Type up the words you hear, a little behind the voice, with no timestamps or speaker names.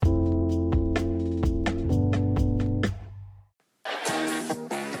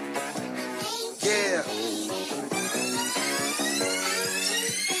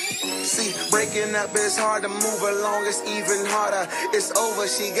waking up, it's hard to move along, it's even harder. It's over,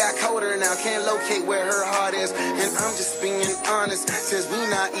 she got colder now, can't locate where her heart is. And I'm just being honest, since we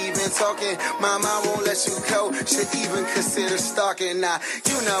not even talking, my mind won't let you go, should even consider stalking. Now,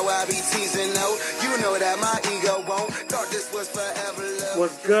 you know I be teasing, no, you know that my ego won't, thought this was forever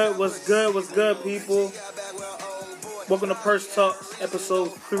love. What's good, people? Welcome to Purse Talks,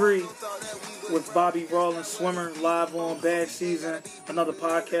 episode 3, with Bobby Rawlins Swimmer, live on Bad Season, another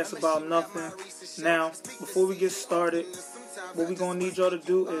podcast about nothing. Now, before we get started, what we're going to need y'all to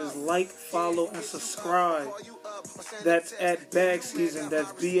do is like, follow, and subscribe. That's at Bag Season,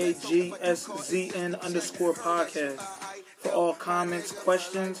 that's BAGSZN _ podcast. For all comments,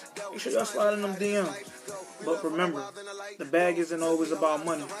 questions, make sure y'all slide in them DMs. But remember, the bag isn't always about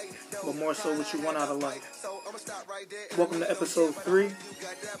money, but more so what you want out of life. Welcome to episode 3,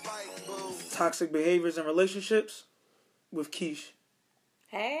 Toxic Behaviors and Relationships, with Keish.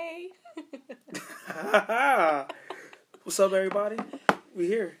 Hey. What's up, everybody? We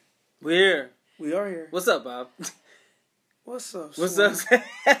here. We're here. We are here. What's up, Bob? What's up? What's up?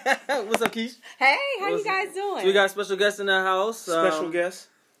 What's up, Keish? Hey, how you guys doing? So we got a special guest in the house. Special guest.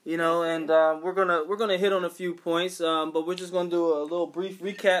 You know, and we're gonna hit on a few points, but we're just gonna do a little brief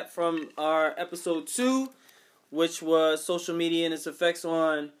recap from our episode 2, which was social media and its effects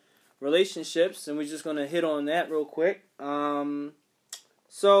on relationships, and we're just gonna hit on that real quick.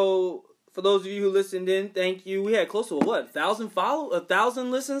 So for those of you who listened in, thank you. We had close to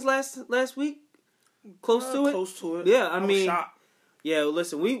 1,000 listens last week. Close to it. Yeah, I mean, shocked. Yeah.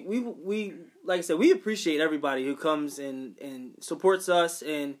 Listen, we like I said, we appreciate everybody who comes and supports us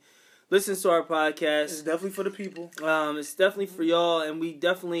and listens to our podcast. It's definitely for the people. It's definitely for y'all, and we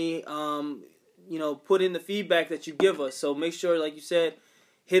definitely put in the feedback that you give us. So make sure, like you said,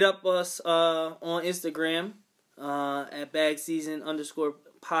 hit up us on Instagram at BagSeason _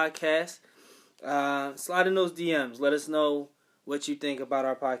 podcast. Slide in those DMs. Let us know what you think about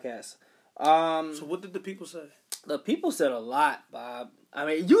our podcast. So what did the people say? The people said a lot, Bob. I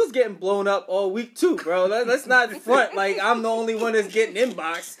mean, you was getting blown up all week too, bro. Let's not front like I'm the only one that's getting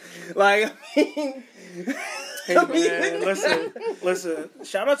inboxed. Like, I mean, hey man, listen.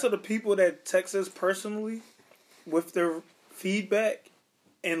 Shout out to the people that text us personally with their feedback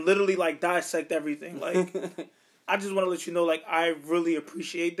and literally like dissect everything. Like, I just want to let you know, like, I really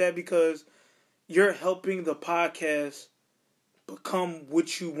appreciate that because you're helping the podcast become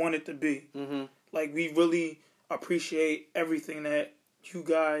what you want it to be. Mm-hmm. Like, we really appreciate everything that you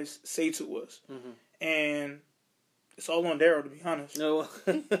guys say to us. Mm-hmm. And it's all on Daryl, to be honest. No,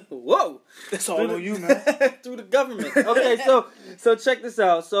 whoa. It's all on you, man. Through the government. Okay, so check this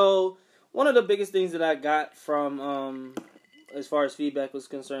out. So one of the biggest things that I got from, as far as feedback was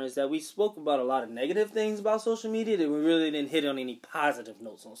concerned, is that we spoke about a lot of negative things about social media that we really didn't hit on any positive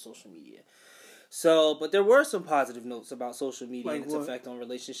notes on social media. So, but there were some positive notes about social media like and its what? effect on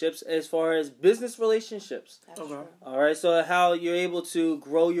relationships as far as business relationships. Okay. All right, so how you're able to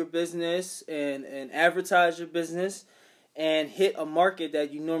grow your business and advertise your business and hit a market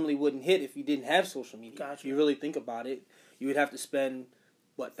that you normally wouldn't hit if you didn't have social media. Gotcha. If you really think about it, you would have to spend,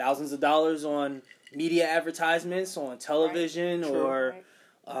 thousands of dollars on media advertisements, on television, right. or... Right.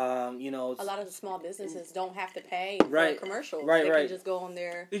 A lot of the small businesses don't have to pay right. for commercials. Right, they right. can just go on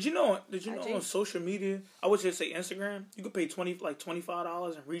their. Did you know on social media, I would just say Instagram, you could pay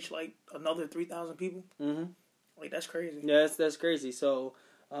 $25 and reach like another 3,000 people. Mm-hmm. Like, that's crazy. Yeah, that's crazy. So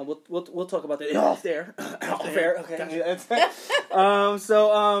we'll talk about that off there. Off there. Okay.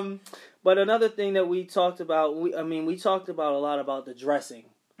 Gotcha. But another thing that we talked about, we talked about a lot about the dressing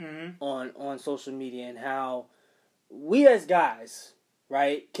on social media and how we as guys,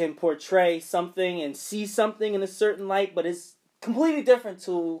 right, can portray something and see something in a certain light, but it's completely different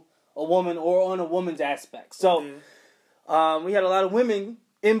to a woman or on a woman's aspect. So, we had a lot of women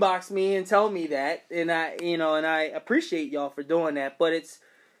inbox me and tell me that, and I appreciate y'all for doing that. But it's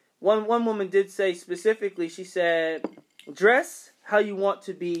one woman did say specifically, she said, "Dress how you want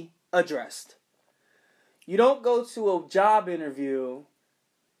to be addressed. You don't go to a job interview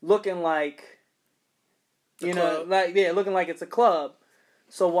looking like, looking like it's a club.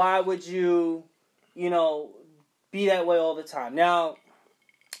 So why would you, be that way all the time?" Now,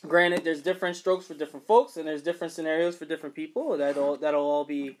 granted, there's different strokes for different folks, and there's different scenarios for different people. That'll all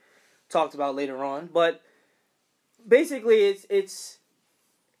be talked about later on. But basically, it's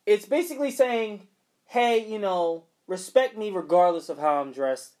basically saying, hey, respect me regardless of how I'm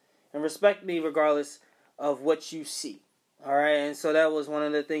dressed, and respect me regardless of what you see. All right, and so that was one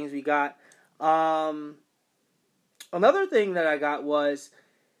of the things we got. Another thing that I got was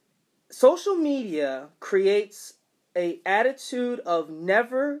social media creates a attitude of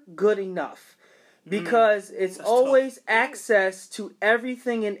never good enough. because it's always access to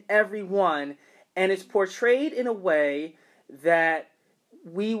everything and everyone, and it's portrayed in a way that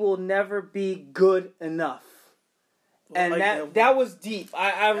we will never be good enough. And like that was deep.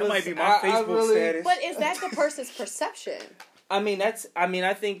 That might be my Facebook status. But is that the person's perception? I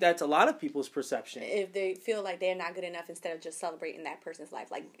think that's a lot of people's perception. If they feel like they're not good enough, instead of just celebrating that person's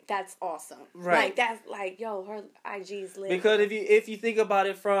life, like that's awesome. Right. Like that's like, yo, her IG's lit. Because if you think about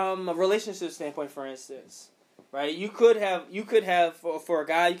it from a relationship standpoint, for instance, right? You could have for a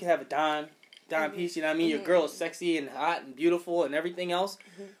guy, you could have a dime piece. You know what I mean? Your girl is sexy and hot and beautiful and everything else,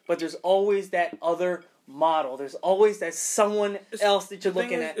 but there's always that other model. There's always that someone else that you're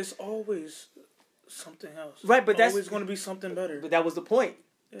looking at. It's always something else. Right, but that's always going to be something better. But that was the point.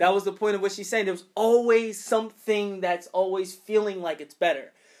 Yeah. That was the point of what she's saying. There's always something that's always feeling like it's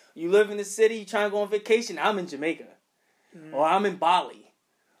better. You live in the city, you trying to go on vacation. I'm in Jamaica. Or I'm in Bali.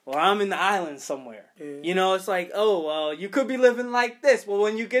 Or I'm in the islands somewhere. Yeah. You know, it's like, oh, well, you could be living like this. Well,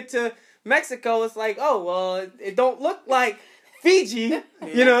 when you get to Mexico, it's like, oh, well, it don't look like Fiji,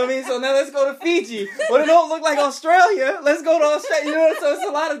 you know what I mean? So now let's go to Fiji. Well, it don't look like Australia. Let's go to Australia. You know, so it's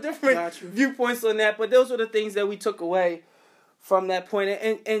a lot of different viewpoints on that. But those were the things that we took away from that point.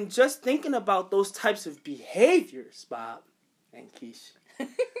 And just thinking about those types of behaviors, Bob and Keish.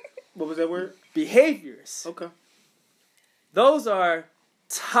 What was that word? Behaviors. Okay. Those are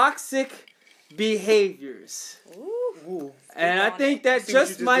toxic behaviors. Ooh. And I think that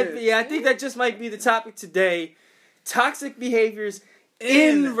just might be, I think that just might be the topic today. Toxic behaviors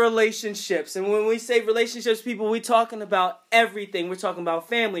in relationships. And when we say relationships, people, we're talking about everything. We're talking about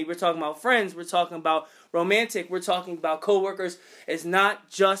family. We're talking about friends. We're talking about romantic. We're talking about coworkers. It's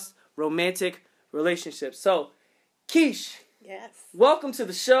not just romantic relationships. So, Keish. Yes. Welcome to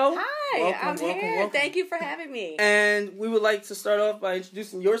the show. Hi, I'm here. Thank you for having me. And we would like to start off by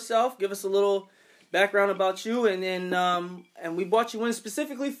introducing yourself. Give us a little background about you. And then and we brought you in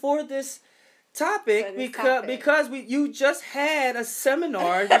specifically for this topic because you just had a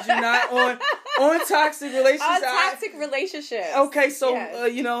seminar, did you not, on toxic relationships? On toxic relationships. Okay, so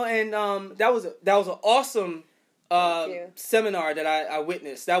yes. That was an awesome seminar that I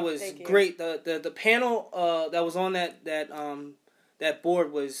witnessed. That was great. The panel that was on that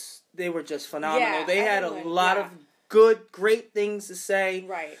board they were just phenomenal. Yeah, they had a lot of great things to say.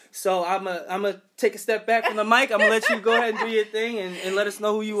 Right. So I'm gonna take a step back from the mic. I'm gonna let you go ahead and do your thing and let us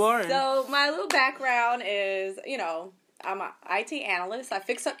know who you are. So my little background is, I'm an IT analyst. I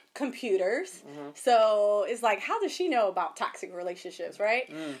fix up computers. Mm-hmm. So it's like, how does she know about toxic relationships,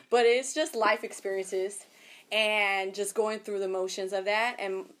 right? But it's just life experiences and just going through the motions of that.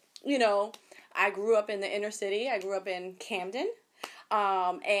 And, I grew up in the inner city. I grew up in Camden.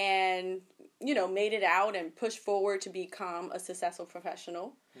 And made it out and pushed forward to become a successful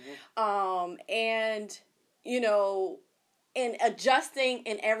professional. Mm-hmm. And, in adjusting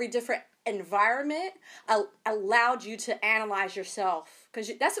in every different environment allowed you to analyze yourself.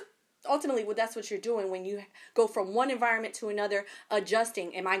 Because that's what you're doing when you go from one environment to another,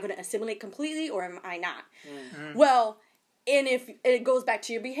 adjusting. Am I going to assimilate completely or am I not? Mm-hmm. Well, and if it goes back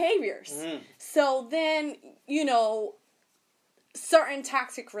to your behaviors. Mm-hmm. So then, certain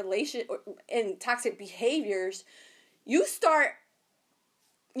toxic and toxic behaviors, you start,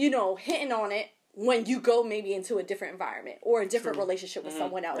 hitting on it when you go maybe into a different environment or a different relationship with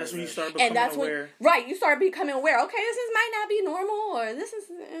someone else. That's when you start becoming aware. You start becoming aware. Okay, this might not be normal, or this is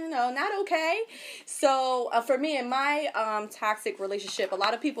not okay. So for me in my toxic relationship, a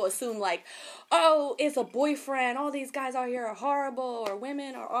lot of people assume like, oh, it's a boyfriend. All these guys out here are horrible, or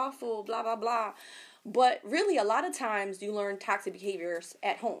women are awful. Blah blah blah. But really, a lot of times you learn toxic behaviors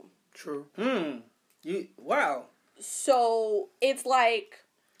at home. True. Wow. So it's like,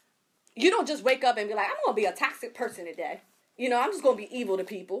 you don't just wake up and be like, I'm going to be a toxic person today. I'm just going to be evil to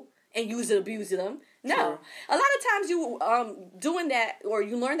people and use and abuse them. No. True. A lot of times you doing that, or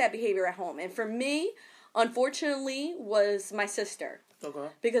you learn that behavior at home. And for me, unfortunately, was my sister. Okay.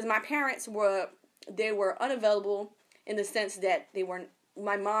 Because my parents were unavailable in the sense that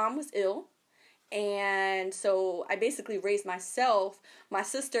my mom was ill. And so I basically raised myself. My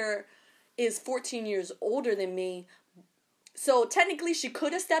sister is 14 years older than me. So technically she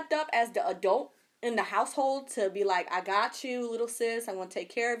could have stepped up as the adult in the household to be like, I got you, little sis. I want to take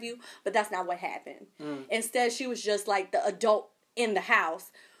care of you. But that's not what happened. Instead, she was just like the adult in the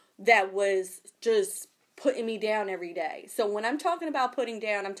house that was just putting me down every day. So when I'm talking about putting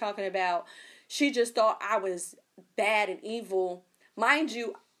down, I'm talking about she just thought I was bad and evil. Mind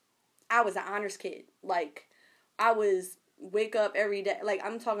you, I was an honors kid. Like, I was wake up every day. Like,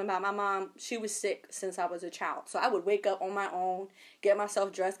 I'm talking about my mom, she was sick since I was a child. So I would wake up on my own, get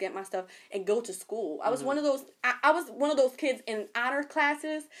myself dressed, get my stuff, and go to school. I was one of those, I was one of those kids in honor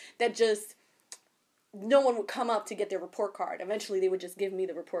classes that just, no one would come up to get their report card. Eventually, they would just give me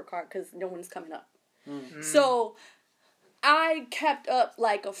the report card because no one's coming up. So I kept up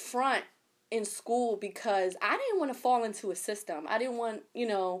like a front in school because I didn't want to fall into a system. I didn't want,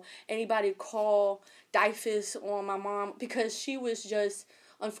 anybody to call DIFUS on my mom because she was just,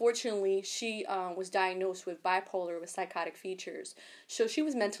 unfortunately, she was diagnosed with bipolar with psychotic features. So she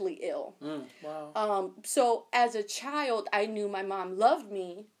was mentally ill. Wow. So as a child, I knew my mom loved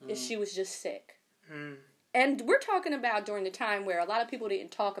me and she was just sick. And we're talking about during the time where a lot of people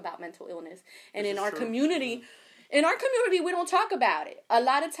didn't talk about mental illness. And in our community... In our community, we don't talk about it. A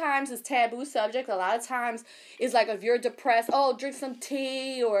lot of times it's taboo subject. A lot of times it's like if you're depressed, drink some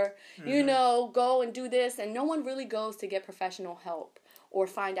tea or, go and do this. And no one really goes to get professional help or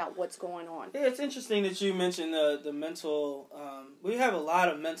find out what's going on. Yeah, it's interesting that you mentioned the mental... we have a lot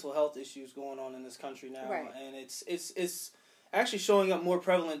of mental health issues going on in this country now. Right. And it's actually showing up more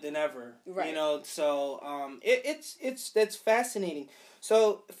prevalent than ever. Right. So that's fascinating.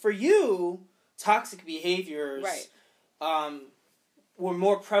 So for you... toxic behaviors were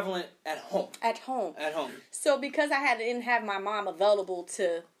more prevalent at home. At home. At home. So because I didn't have my mom available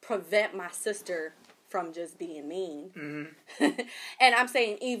to prevent my sister from just being mean. And I'm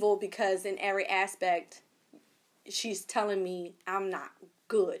saying evil because in every aspect, she's telling me I'm not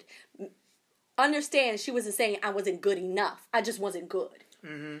good. Understand, she wasn't saying I wasn't good enough. I just wasn't good.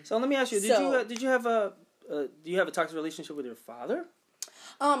 So let me ask you, do you have a toxic relationship with your father?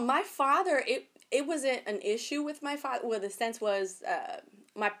 My father, it wasn't an issue with my father. Well, the sense was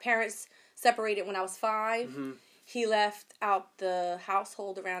my parents separated when I was 5. He left out the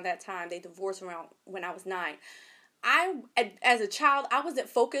household around that time. They divorced around when I was 9. As a child, I wasn't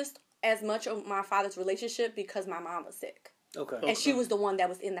focused as much on my father's relationship because my mom was sick. Okay. And she was the one that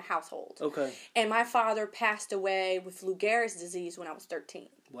was in the household. Okay. And my father passed away with Lou Gehrig's disease when I was 13.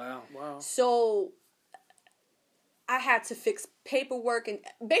 Wow. So I had to fix paperwork, and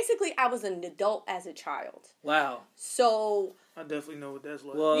basically I was an adult as a child. Wow. So I definitely know what that's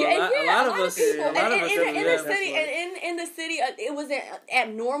like. Well, a lot of us people in the city, it wasn't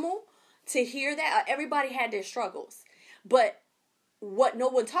abnormal to hear that. Everybody had their struggles, but what no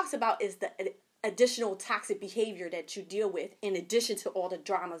one talks about is the additional toxic behavior that you deal with in addition to all the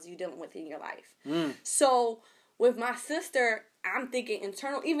dramas you're dealing with in your life. So with my sister, I'm thinking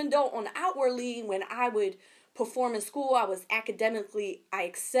internal, even though on the outwardly, when I would perform in school, I was academically, I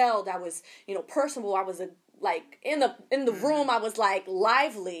excelled, I was, personable, I was in the room, I was like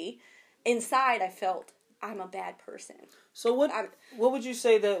lively. Inside, I felt I'm a bad person. So what would you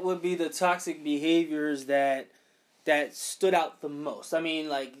say that would be the toxic behaviors that stood out the most?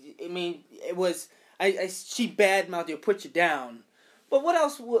 It was she badmouthed you, put you down, but what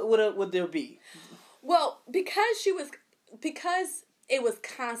else would there be? Well, because it was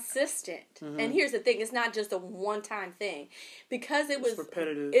consistent, and here's the thing: it's not just a one-time thing. Because it's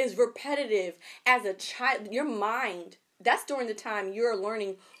repetitive. It's repetitive as a child. Your mind. That's during the time you're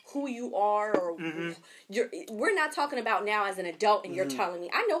learning who you are, or we're not talking about now as an adult, and you're telling me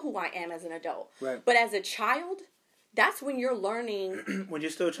I know who I am as an adult. Right. But as a child, that's when you're learning. When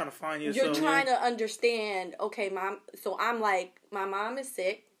you're still trying to find yourself. You're trying to understand. Okay, mom. So I'm like, my mom is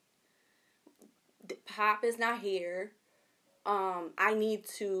sick. Pop is not here. I need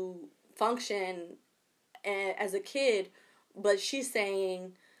to function as a kid, but she's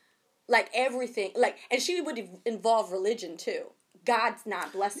saying, like, everything, like, and she would involve religion too. God's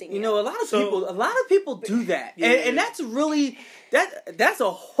not blessing you. A lot of people do that, and that's really that's a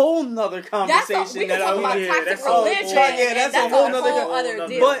whole nother conversation. We can talk about toxic religion. That's a whole other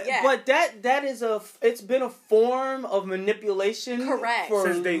deal. But that is it's been a form of manipulation, correct, for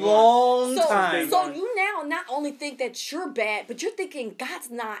a long time. So you now not only think that you're bad, but you're thinking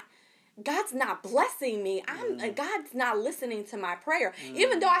God's not blessing me. God's not listening to my prayer.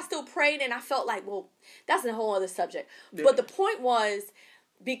 Even though I still prayed and I felt like, well, that's a whole other subject. Yeah. But the point was,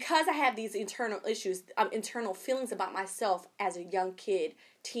 because I had these internal issues, internal feelings about myself as a young kid,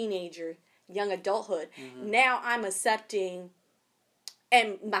 teenager, young adulthood, now I'm accepting,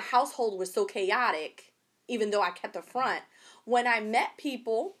 and my household was so chaotic, even though I kept the front. When I met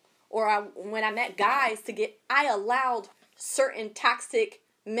people, when I met guys I allowed certain toxic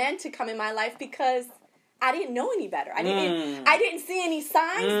men to come in my life because I didn't know any better. I didn't see any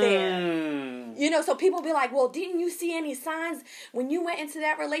signs there. So people be like, well, didn't you see any signs when you went into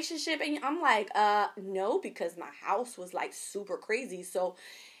that relationship? And I'm like, no, because my house was like super crazy. So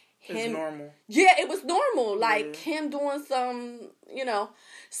It's normal. Yeah, it was normal. Like him doing some,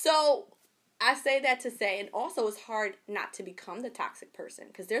 So I say that to say, and also it's hard not to become the toxic person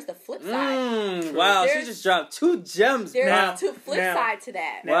because there's the flip side. Wow, she just dropped 2 gems. There's two flip side to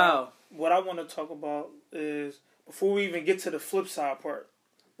that. Wow. What I want to talk about is, before we even get to the flip side part,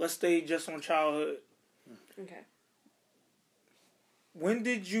 let's stay just on childhood. Okay. When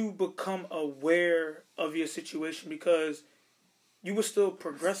did you become aware of your situation? Because you were still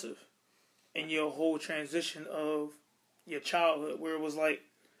progressive in your whole transition of your childhood, where it was like,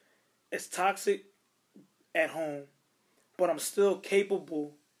 it's toxic at home, but I'm still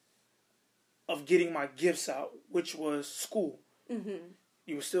capable of getting my gifts out, which was school. Mm-hmm.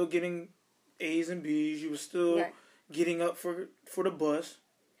 You were still getting A's and B's. You were still getting up for the bus.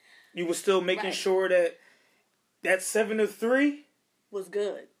 You were still making sure that 7 to 3 was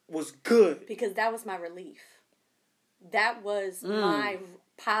good. Because that was my relief. That was my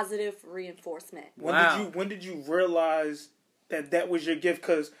positive reinforcement. When did you realize that was your gift?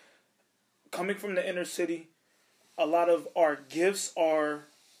 Because coming from the inner city, a lot of our gifts are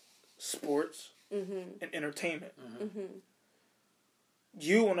sports and entertainment. Mm-hmm.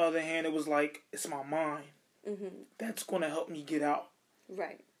 You, on the other hand, it was like, it's my mind. Mm-hmm. That's going to help me get out.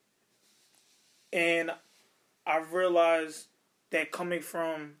 Right. And I realized that coming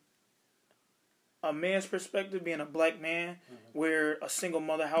from a man's perspective, being a black man, where a single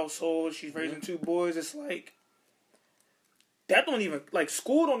mother household, she's raising 2 boys, it's like, that don't even, like,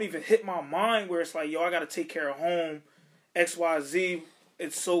 school don't even hit my mind where it's like, yo, I got to take care of home, XYZ,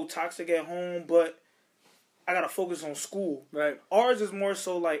 it's so toxic at home, but I got to focus on school. Right. Ours is more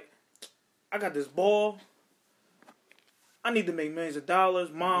so like, I got this ball, I need to make millions of dollars.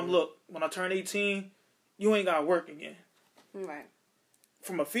 Mom, look, when I turn 18, you ain't got to work again. Right.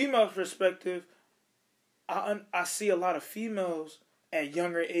 From a female perspective, I see a lot of females at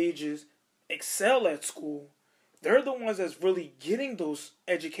younger ages excel at school. They're the ones that's really getting those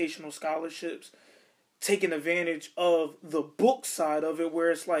educational scholarships, taking advantage of the book side of it,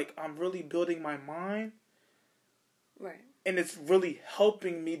 where it's like, I'm really building my mind. Right. And it's really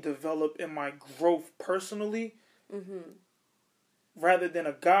helping me develop in my growth personally. Mm-hmm. Rather than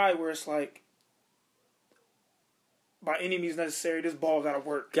a guy where it's like, by any means necessary, this ball gotta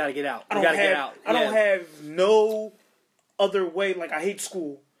work. Gotta get out. I don't have no other way. Like, I hate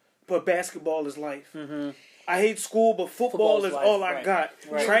school, but basketball is life. Mm-hmm. I hate school, but football is all I got.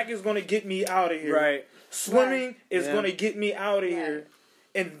 Right. Track is gonna get me out of here. Right. Swimming is gonna get me out of here.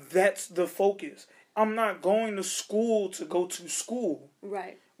 And that's the focus. I'm not going to school to go to school.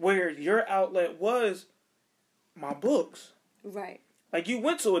 Right. Where your outlet was my books. Right. Like, you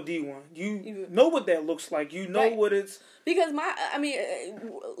went to a D1. You know what that looks like. You know what it's... Because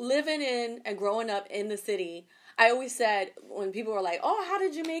living in and growing up in the city, I always said, when people were like, oh, how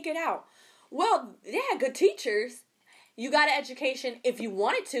did you make it out? Well, they had good teachers. You got an education if you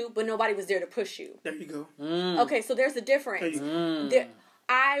wanted to, but nobody was there to push you. There you go. Okay, so there's a difference.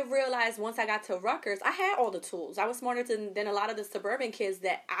 I realized once I got to Rutgers, I had all the tools. I was smarter than a lot of the suburban kids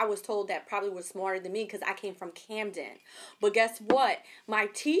that I was told that probably were smarter than me because I came from Camden. But guess what? My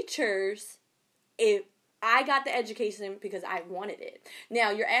teachers, I got the education because I wanted it.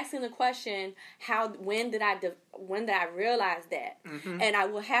 Now, you're asking the question, when did I realize that? Mm-hmm. And I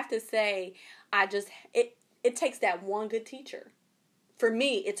will have to say, it takes that one good teacher. For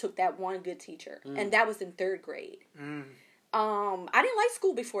me, it took that one good teacher. And that was in 3rd grade. I didn't like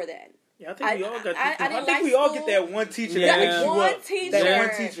school before then. Yeah, I think we all got. I think we all get that one teacher. That one teacher. That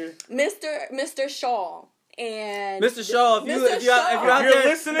one teacher. Mr. Shaw. And Mr. Shaw, if you're out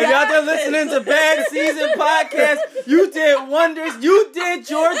there listening to Bad Season Podcast, you did wonders. You did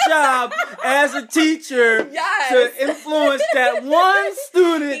your job as a teacher to influence that one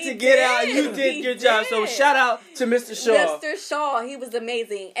student to get out. You did your job. So shout out to Mr. Shaw. Mr. Shaw, he was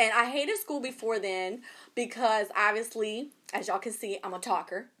amazing. And I hated school before then because obviously, as y'all can see, I'm a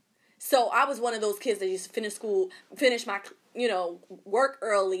talker. So I was one of those kids that used to finish my work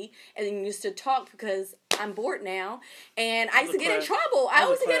early and then used to talk because I'm bored now, and I used to get in trouble. I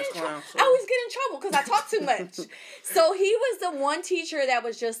always get in trouble because I talk too much. So he was the one teacher that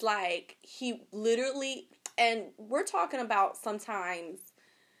was just like, he literally, and we're talking about sometimes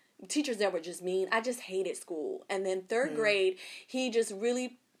teachers that were just mean. I just hated school. And then 3rd grade, he just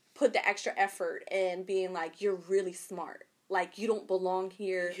really put the extra effort in being like, you're really smart. Like, you don't belong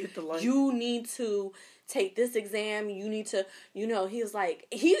here. You need to take this exam. You need to, he was like,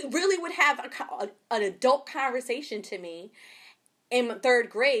 he really would have an adult conversation to me in 3rd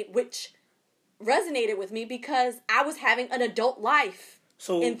grade, which resonated with me because I was having an adult life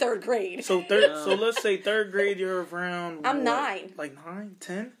in 3rd grade. So let's say 3rd grade, you're around... I'm 9. Like 9,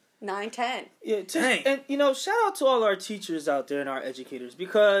 10? 9, 10. Yeah, Dang. and shout out to all our teachers out there and our educators,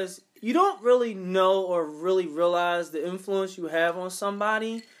 because you don't really know or really realize the influence you have on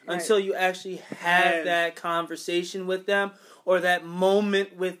somebody until you actually have that conversation with them, or that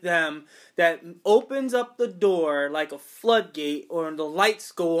moment with them that opens up the door like a floodgate, or the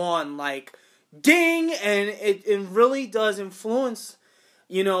lights go on like ding, and it really does influence,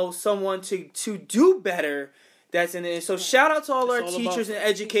 someone to do better. That's in it. So shout out to all our teachers and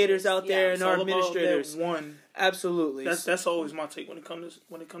educators out there, and our administrators. Absolutely. That's always my take when it comes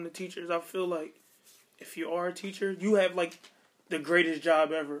to teachers. I feel like if you are a teacher, you have like the greatest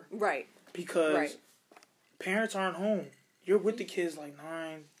job ever. Right. Because parents aren't home. You're with the kids like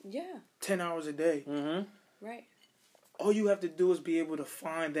 10 hours a day. Mm-hmm. Right. All you have to do is be able to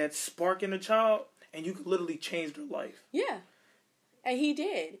find that spark in a child, and you can literally change their life. Yeah. And he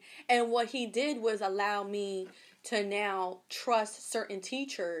did. And what he did was allow me to now trust certain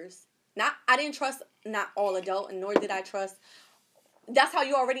teachers. I didn't trust not all adult, and nor did I trust. That's how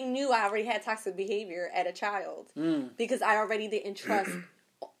you already knew I already had toxic behavior at a child. Because I already didn't trust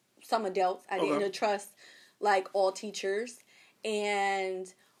some adults. I didn't trust like all teachers.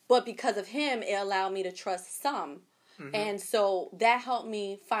 But because of him, it allowed me to trust some. Mm-hmm. And so that helped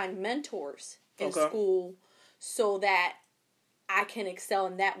me find mentors in school so that I can excel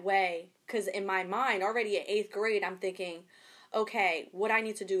in that way. Because in my mind, already at 8th grade, I'm thinking, okay, what I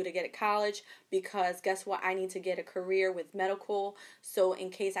need to do to get to college, because guess what? I need to get a career with medical, so in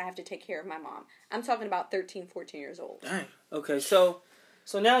case I have to take care of my mom. I'm talking about 13, 14 years old. Dang. Okay, so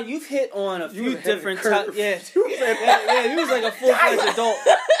now you've hit on a few different types. Yeah, he was like a full-fledged adult.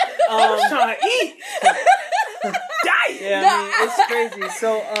 Trying to eat. Diet. Yeah, I mean, it's crazy.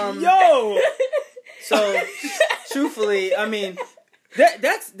 So, So, truthfully, I mean,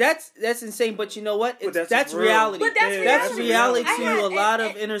 that's insane. But you know what? That's reality. But that's reality to a lot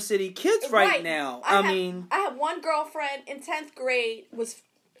of inner city kids right now. I had one girlfriend in 10th grade.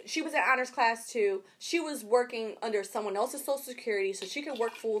 She was in honors class too. She was working under someone else's Social Security, so she could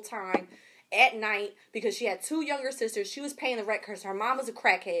work full time at night because she had 2 younger sisters. She was paying the rent because her mom was a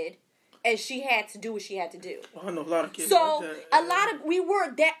crackhead. And she had to do what she had to do. Well, I know a lot of kids. So like that. we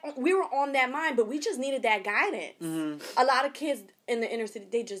were on that mind, but we just needed that guidance. Mm-hmm. A lot of kids in the inner city,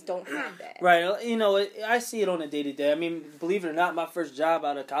 they just don't have that. Right. I see it on a day-to-day. I mean, believe it or not, my first job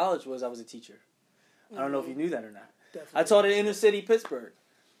out of college I was a teacher. I don't know if you knew that or not. Definitely. I taught in inner city Pittsburgh.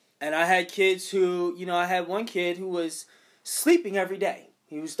 And I had kids who, I had one kid who was sleeping every day.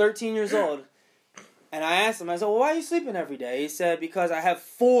 He was 13 years old. And I asked him, I said, well, why are you sleeping every day? He said, because I have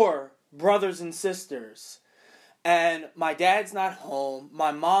 4 brothers and sisters, and my dad's not home.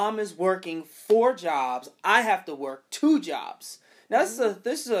 My mom is working 4 jobs. I have to work 2 jobs. Now this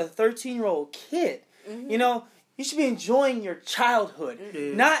is a 13-year-old kid. Mm-hmm. You should be enjoying your childhood,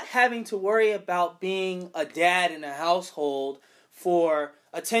 not having to worry about being a dad in a household for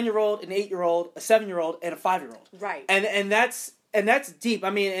a 10-year-old, an 8-year-old, a 7-year-old, and a 5-year-old. Right. And that's deep. I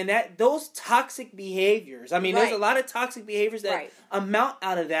mean, and those toxic behaviors. I mean, there's a lot of toxic behaviors that amount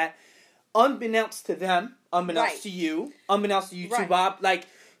out of that. Unbeknownst to them, unbeknownst to you too, Bob. Like,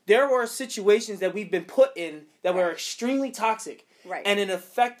 there were situations that we've been put in that were extremely toxic, and it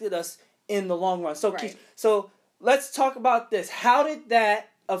affected us in the long run. So let's talk about this. How did that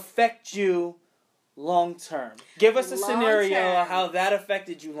affect you long term? Give us a scenario of how that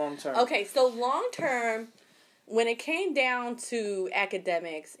affected you long term. Okay, so long term, when it came down to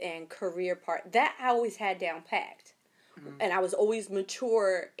academics and career part, that I always had down packed. And I was always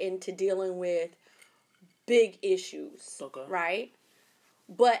mature into dealing with big issues, right?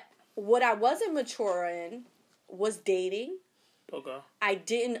 But what I wasn't mature in was dating. Okay. I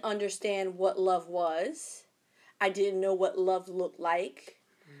didn't understand what love was. I didn't know what love looked like.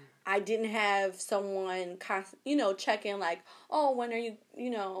 I didn't have someone, checking like, oh, when are you,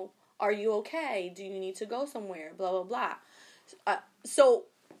 are you okay? Do you need to go somewhere? Blah, blah, blah. So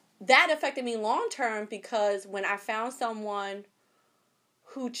that affected me long term because when I found someone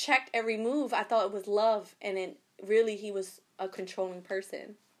who checked every move, I thought it was love, and then really he was a controlling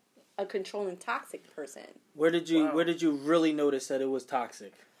person, a controlling toxic person. Where did you really notice that it was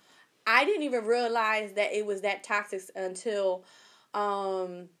toxic? I didn't even realize that it was that toxic until,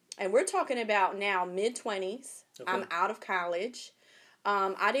 and we're talking about now mid-20s. Okay. I'm out of college.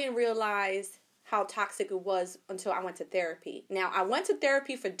 I didn't realize how toxic it was until I went to therapy. Now, I went to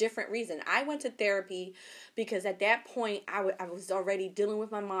therapy for different reasons. I went to therapy because at that point, I was already dealing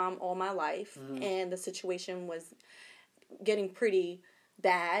with my mom all my life, and the situation was getting pretty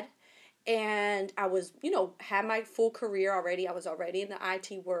bad. And I was, had my full career already. I was already in the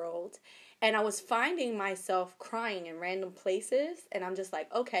IT world. And I was finding myself crying in random places. And I'm just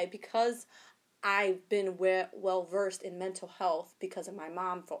like, okay, because I've been well versed in mental health because of my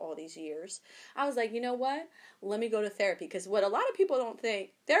mom for all these years, I was like, you know what? Let me go to therapy. Because what a lot of people don't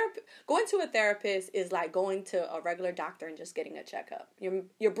think, going to a therapist is like going to a regular doctor and just getting a checkup.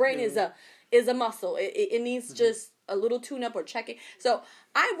 Your brain is a muscle. It needs just a little tune-up or checking. So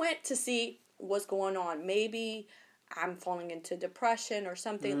I went to see what's going on. Maybe I'm falling into depression or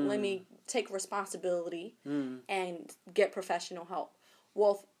something. Let me take responsibility and get professional help.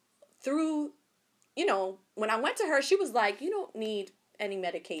 Well, through, when I went to her, she was like, you don't need any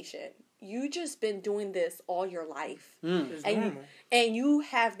medication. You just been doing this all your life. And you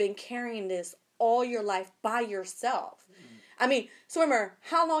have been carrying this all your life by yourself. I mean, Swimmer,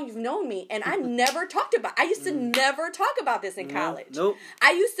 how long you've known me, and I never talked about, I used to never talk about this in college. Nope.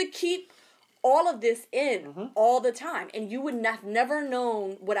 I used to keep all of this in all the time, and you would have never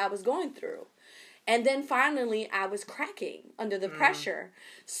known what I was going through. And then finally, I was cracking under the pressure.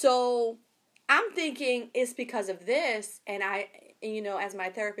 So I'm thinking it's because of this, and as my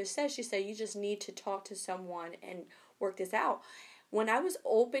therapist said, she said, you just need to talk to someone and work this out. When I was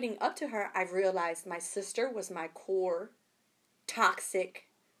opening up to her, I realized my sister was my core toxic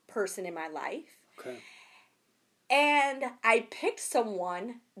person in my life. Okay. And I picked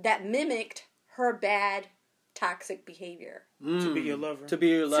someone that mimicked her bad toxic behavior. To be your lover. To be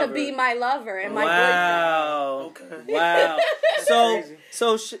your lover. To be my lover and my boyfriend. Okay. Wow.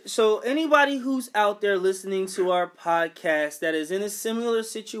 So anybody who's out there listening to our podcast that is in a similar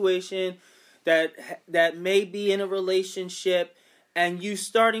situation, that may be in a relationship, and you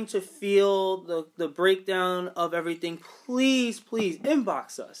starting to feel the breakdown of everything, please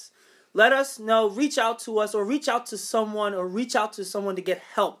inbox us. Let us know, reach out to us, or reach out to someone to get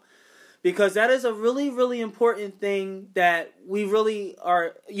help. Because that is a really, really important thing that we really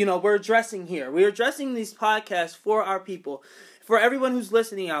are, we're addressing here. We're addressing these podcasts for our people, for everyone who's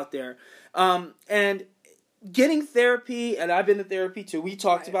listening out there. And getting therapy, and I've been to therapy too. We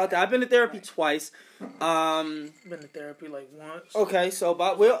talked about that. I've been to therapy twice. Been to therapy like once. Okay, so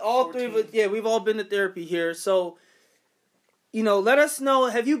we're all 14. 3 of us. We've all been to therapy here. So, let us know,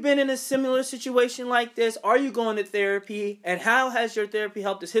 have you been in a similar situation like this? Are you going to therapy? And how has your therapy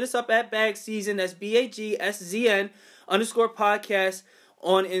helped us? Hit us up at BAGSZN, that's BAGSZN _podcast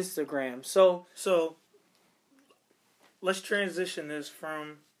on Instagram. So, let's transition this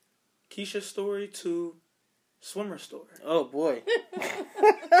from Keisha's story to Swimmer's story. Oh, boy.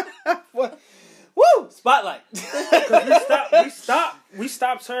 Woo! Spotlight. Because we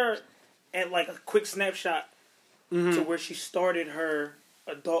stopped her at like a quick snapshot to where she started her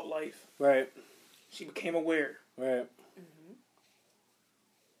adult life. Right. She became aware. Right.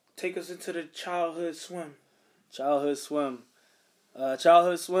 Take us into the Childhood Swim. Childhood Swim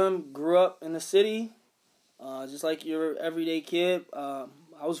grew up in the city, just like your everyday kid. I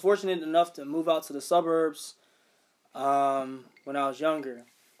was fortunate enough to move out to the suburbs when I was younger.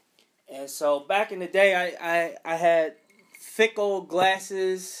 And so back in the day, I had thick old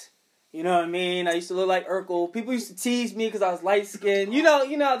glasses. You know what I mean? I used to look like Urkel. People used to tease me because I was light skinned. You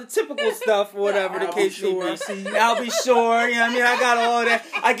know the typical stuff or whatever the case may be. I'll be sure. You know what I mean? I got all that.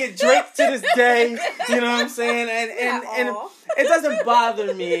 I get Drake to this day. You know what I'm saying? And it doesn't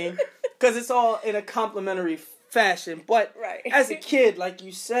bother me because it's all in a complimentary fashion. But as a kid, like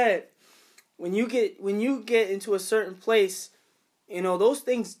you said, when you get into a certain place, those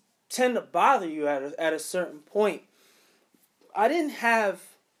things tend to bother you at a certain point. I didn't have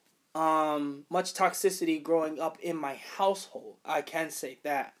much toxicity growing up in my household. I can say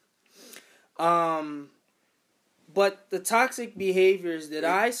that. But the toxic behaviors that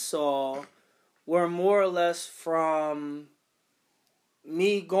I saw were more or less from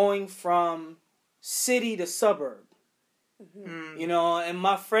me going from city to suburb. Mm-hmm. And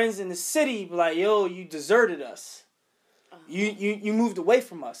my friends in the city be like, yo, you deserted us. You moved away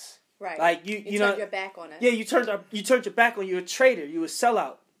from us. Right. Like you turned your back on us. Yeah, you turned your back on. You a traitor. You a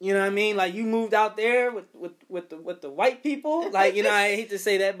sellout. You know what I mean? Like you moved out there with the white people. Like I hate to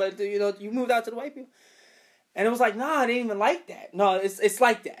say that, but you moved out to the white people, and it was like, nah, it ain't even like that. No, it's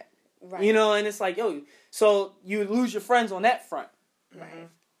like that. Right. And it's like, yo, so you lose your friends on that front. Right.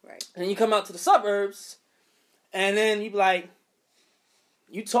 Right. And you come out to the suburbs, and then you be like,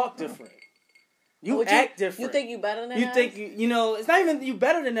 you talk different. You act different. You think you better than us? You think it's not even you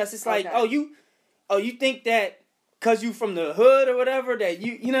better than us. It's like, you think that because you from the hood or whatever, that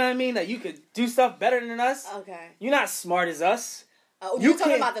you know what I mean, that you could do stuff better than us. Okay. You're not smart as us. You're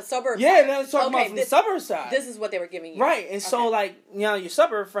talking about the suburb side. Yeah, I'm talking about from the suburb side. This is what they were giving you. Right. And so like, your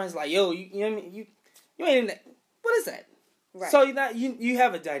suburb friends like, yo, you know what I mean? You ain't in that. What is that? Right. So you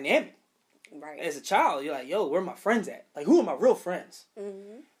have a dynamic. Right. As a child, you're like, yo, where are my friends at? Like, who are my real friends?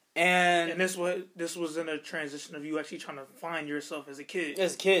 Mm-hmm. And this was in a transition of you actually trying to find yourself as a kid.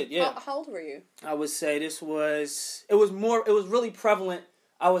 As a kid, yeah. How old were you? I would say it was really prevalent,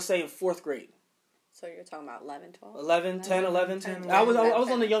 I would say, in 4th grade. So you're talking about 11, 12? 11. I was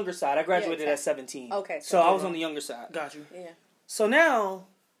on the younger side. I graduated at 17. Okay. So I was on the younger side. Got you. Yeah. So now,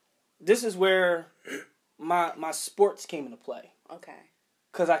 this is where my sports came into play. Okay.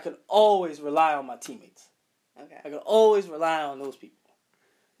 Because I could always rely on my teammates. Okay. I could always rely on those people.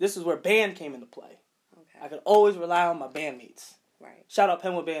 This is where band came into play. Okay. I could always rely on my bandmates. Right. Shout out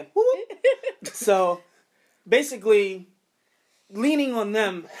Penwood Band. Woo! So, basically, leaning on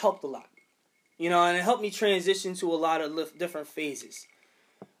them helped a lot. You know, and it helped me transition to a lot of different phases.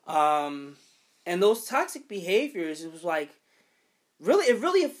 And those toxic behaviors, it was like, it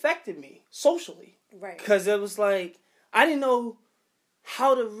really affected me socially. Right. Because it was like, I didn't know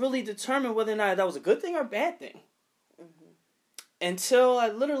how to really determine whether or not that was a good thing or a bad thing. Until I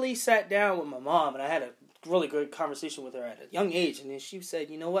literally sat down with my mom and I had a really good conversation with her at a young age. And then she said,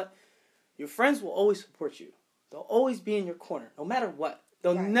 you know what? Your friends will always support you. They'll always be in your corner, no matter what.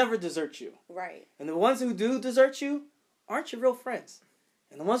 They'll never desert you. Right. And the ones who do desert you aren't your real friends.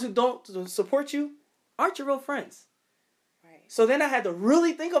 And the ones who don't support you aren't your real friends. Right. So then I had to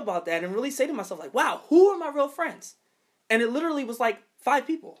really think about that and really say to myself, like, wow, who are my real friends? And it literally was like 5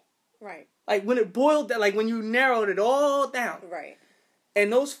 people. Right. Like, when it boiled down, like, when you narrowed it all down. Right.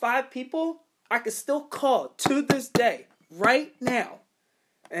 And those 5 people, I could still call to this day, right now,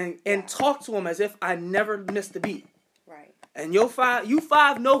 and talk to them as if I never missed a beat. Right. And you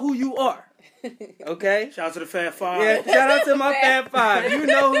 5 know who you are. Okay? Shout out to the Fab Five. Yeah, shout out to my Fab Five. You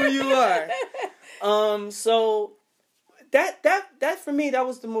know who you are. So, that for me, that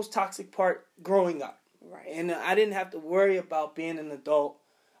was the most toxic part growing up. Right. And I didn't have to worry about being an adult.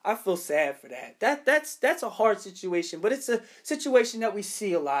 I feel sad for that. That's a hard situation, but it's a situation that we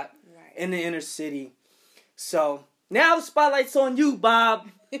see a lot in the inner city. So now the spotlight's on you, Bob.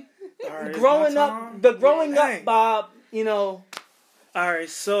 Right, growing up, Bob. You know. All right,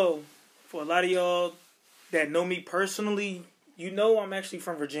 so for a lot of y'all that know me personally, you know I'm actually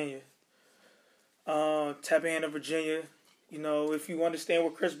from Virginia. Tappahannock, Virginia. You know, if you understand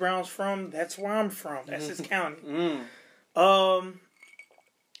where Chris Brown's from, that's where I'm from. That's his county.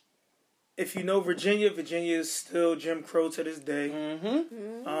 If you know Virginia is still Jim Crow to this day.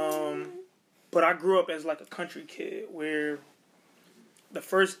 But I grew up as like a country kid where the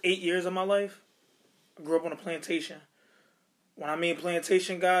first 8 years of my life, I grew up on a plantation. When I mean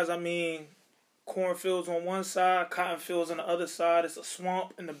plantation, guys, I mean cornfields on one side, cotton fields on the other side. It's a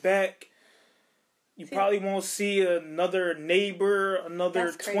swamp in the back. You probably won't see another neighbor,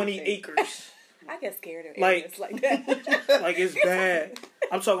 another 20 acres. I get scared of areas like that. Like, it's bad.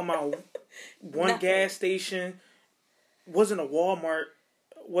 I'm talking about one gas station. Wasn't a Walmart.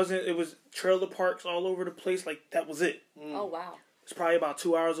 It was trailer parks all over the place. Like, that was it. Oh, wow. It's probably about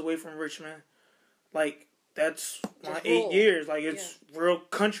 2 hours away from Richmond. Like, that's my Just 8 rural. years. Like, it's real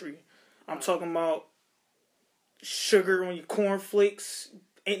country. I'm talking about sugar on your cornflakes.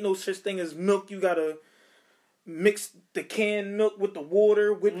 Ain't no such thing as milk. You gotta mix the canned milk with the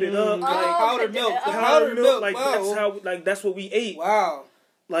water, whip it up. Like, powdered milk. the powdered milk. Like, wow. that's how. Like, that's what we ate. Wow.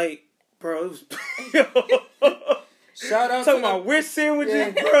 Like, bro, it was. Shout out talking to about we're sandwiches, Yeah.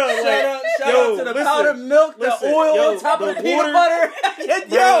 bro. Like, shout out to the powdered milk, the oil on top of the peanut butter.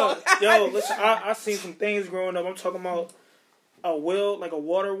 Yo, listen, I seen some things growing up. I'm talking about a well, like a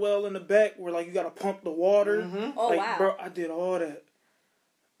water well in the back where like you gotta pump the water. Oh, like, wow. bro, I did all that.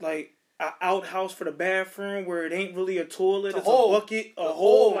 Like an outhouse for the bathroom where it ain't really a toilet, it's hole. a bucket, a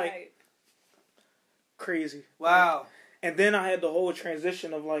hole, like Right. crazy. Wow. And then I had the whole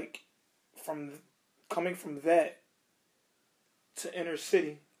transition of like coming from that to inner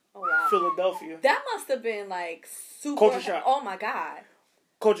city, Oh, wow. Philadelphia. That must have been like super. Culture shock. Oh, my God.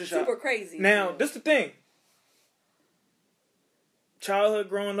 Culture shock. Super crazy. Now, this the thing. Childhood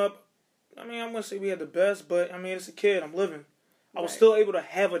growing up, I mean, I'm going to say we had the best, but I mean, it's a kid. I'm living. I was still able to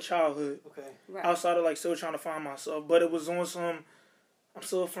have a childhood Okay. Right. outside of like still trying to find myself, but it was on some, I'm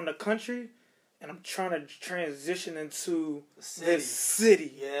still from the country and I'm trying to transition into this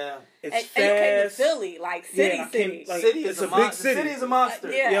city. Yeah. It's And fast. you came to Philly, like city, Yeah, I city. came, like, City it's is a big city. City is a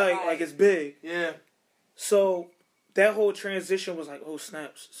monster. Yeah. Yeah, like- like it's big. Yeah. So that whole transition was like, oh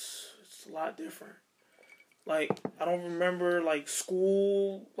snaps, it's a lot different. Like, I don't remember like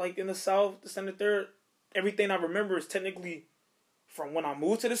school like in the South, the Center Third. Everything I remember is technically from when I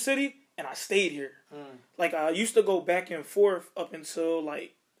moved to the city and I stayed here. Like, I used to go back and forth up until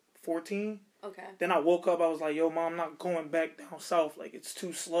like 14. Okay. Then I woke up, I was like, yo, Mom, I'm not going back down south. Like, it's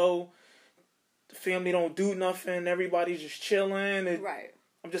too slow. the family don't do nothing. Everybody's just chilling. And Right.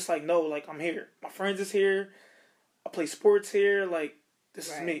 I'm just like, no, like, I'm here. My friends is here. I play sports here. Like,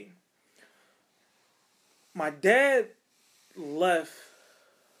 this is me. My dad left.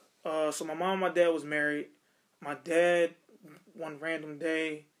 So my mom and my dad was married. My dad, one random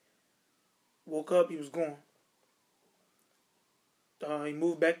day, woke up, he was gone. He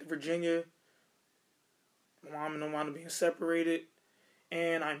moved back to Virginia. My mom and him wound up being separated.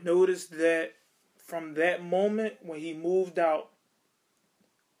 And I noticed that from that moment when he moved out,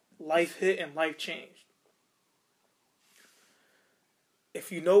 life hit and life changed.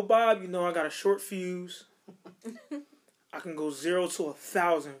 If you know Bob, you know I got a short fuse. I can go 0 to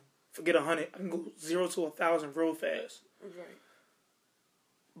 1,000. Forget 100. I can go 0 to 1,000 real fast. Right.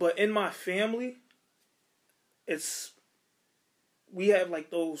 But in my family, we have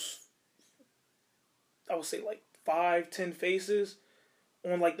like those, I would say like 5-10 faces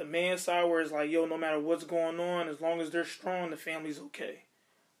on like the man side where it's like, yo, no matter what's going on, as long as they're strong, the family's okay.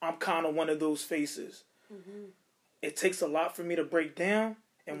 I'm kind of one of those faces. Mm-hmm. It takes a lot for me to break down,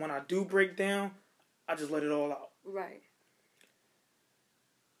 and when I do break down, I just let it all out. Right.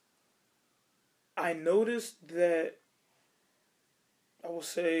 I noticed that, I will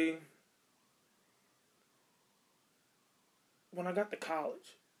say, when I got to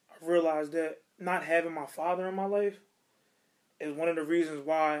college, I realized that not having my father in my life is one of the reasons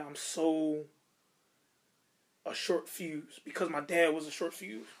why I'm so a short fuse, because my dad was a short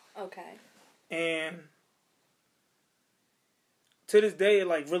fuse. Okay. And to this day, it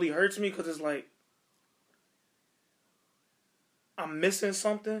like really hurts me because it's like I'm missing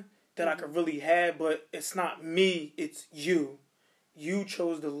something that I could really have, but it's not me, it's you. You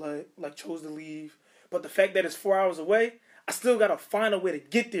chose to leave. But the fact that it's 4 hours away, I still gotta find a way to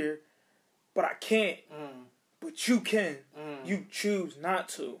get there, but I can't. But you can. You choose not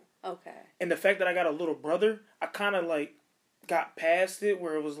to. Okay. And the fact that I got a little brother, I kind of like got past it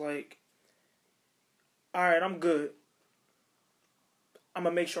where it was like, all right, I'm good. I'm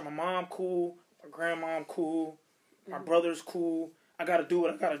gonna make sure my mom cool, my grandmom cool, my brother's cool. I gotta do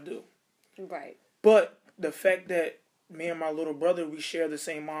what I gotta do. Right. But the fact that me and my little brother, we share the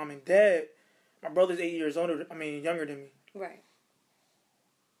same mom and dad. My brother's 8 years younger than me. Right.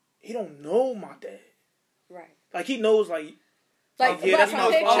 He don't know my dad. Right. Like he knows, like yeah, that's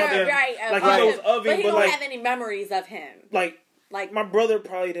my picture, father. Right. Like he knows of him, but he don't have any memories of him. Like my brother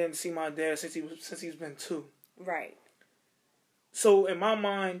probably didn't see my dad since he's been 2. Right. So in my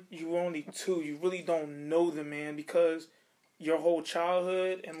mind, you were only 2. You really don't know the man because your whole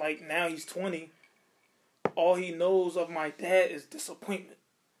childhood and like now he's 20. All he knows of my dad is disappointment.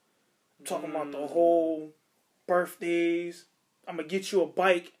 I'm talking about the whole birthdays. I'm gonna get you a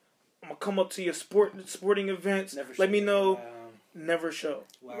bike. I'm gonna come up to your sporting events. Let me know. Wow. Never show.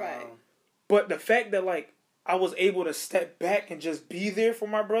 Wow. Right. But the fact that like I was able to step back and just be there for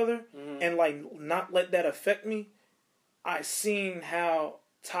my brother and like not let that affect me, I seen how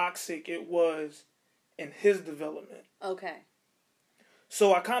toxic it was in his development. Okay.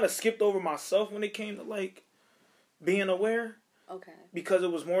 So I kind of skipped over myself when it came to like being aware. Okay. Because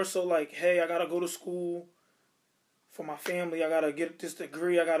it was more so like, hey, I gotta go to school for my family. I gotta get this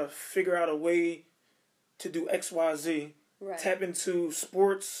degree. I gotta figure out a way to do X, Y, Z. Right. Tap into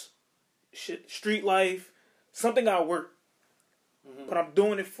sports, street life, something I work. But I'm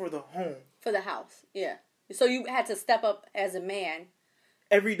doing it for the home. For the house, yeah. So you had to step up as a man.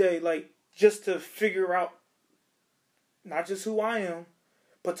 Every day, like, just to figure out not just who I am,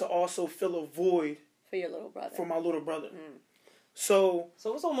 but to also fill a void. For your little brother. For my little brother. So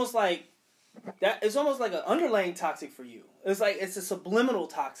it's almost like that. It's almost like an underlying toxic for you. It's like it's a subliminal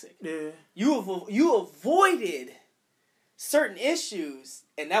toxic. Yeah. You avoided certain issues,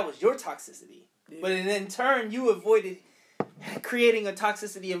 and that was your toxicity. Yeah. But in turn, you avoided creating a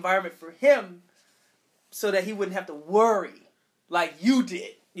toxicity environment for him, so that he wouldn't have to worry like you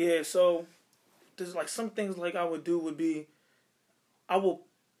did. Yeah. So there's like some things like I would do would be, I will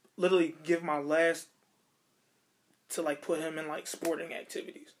literally give my last to like put him in like sporting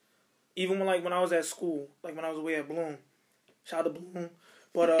activities. Even when I was at school, like when I was away at Bloom. Shout out to Bloom.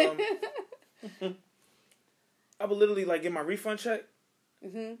 But I would literally like get my refund check.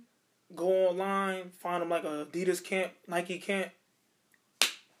 Go online, find him like a Adidas camp, Nike camp.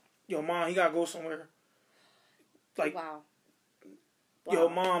 Yo, mom, he gotta go somewhere. Like, wow. Yo,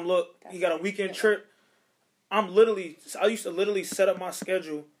 mom, look, he got a weekend trip. I used to literally set up my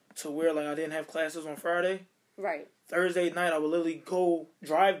schedule to where like I didn't have classes on Friday. Right. Thursday night, I would literally go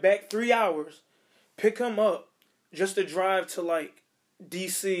drive back 3 hours, pick him up, just to drive to like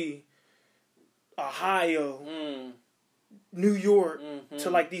D.C., Ohio, New York to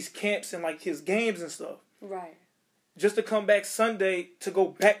like these camps and like his games and stuff. Right. Just to come back Sunday to go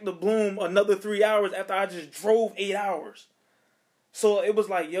back to Bloom another 3 hours after I just drove 8 hours. So it was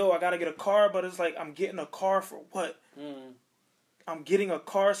like, yo, I gotta get a car, but it's like, I'm getting a car for what? I'm getting a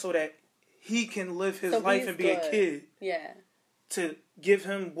car so that he can live his life and be a kid. Yeah. To give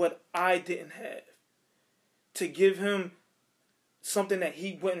him what I didn't have. To give him something that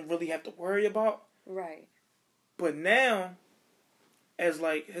he wouldn't really have to worry about. Right. But now, as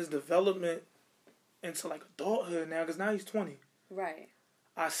like his development into like adulthood now, because now he's 20. Right.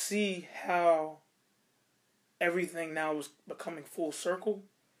 I see how everything now is becoming full circle.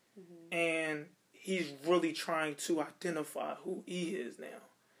 And he's really trying to identify who he is now.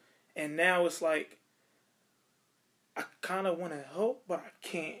 And now it's like, I kind of want to help, but I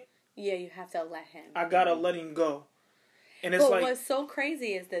can't. Yeah, you have to let him. I gotta let him go. And it's but like, what's so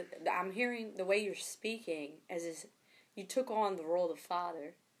crazy is that I'm hearing the way you're speaking as is you took on the role of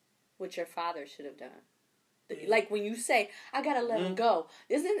father, which your father should have done. Like when you say, I gotta let him go.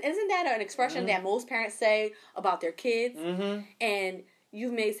 Isn't that an expression that most parents say about their kids? And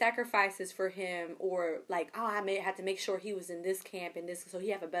you've made sacrifices for him, or like, oh, I may have to make sure he was in this camp and this, so he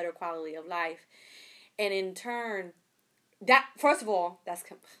have a better quality of life. And in turn, that, first of all, let's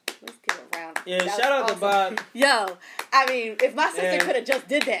give it a round. Yeah, shout out to Bob. Yo, I mean, if my sister could have just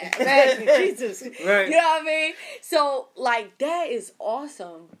did that, imagine, Jesus. Right. You know what I mean? So, like, that is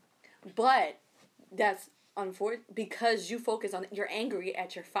awesome. But that's unfortunate because you focus on, you're angry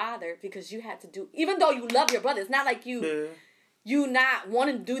at your father because you had to do, even though you love your brother, it's not like you not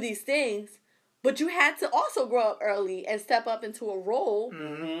wanting to do these things, but you had to also grow up early and step up into a role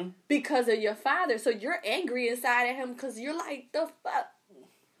because of your father. So you're angry inside of him because you're like, the fuck?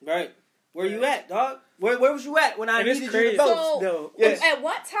 Right. Where you at, dog? Where was you at when I needed you to So, go? at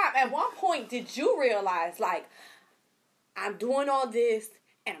what point did you realize, like, I'm doing all this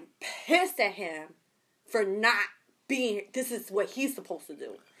and I'm pissed at him for not being, this is what he's supposed to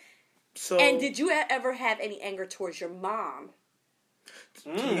do? so. And did you ever have any anger towards your mom?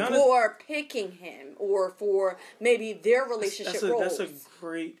 Honest, For picking him, or for maybe their relationship roles? That's a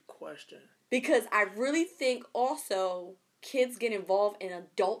great question. Because I really think also kids get involved in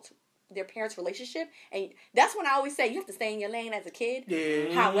their parents' relationship, and that's when I always say you have to stay in your lane as a kid.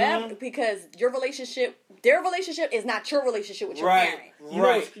 Yeah. However, because their relationship is not your relationship with your parent. You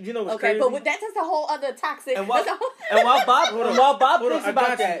know what's Okay, crazy? but that's a whole other toxic. And while Bob thinks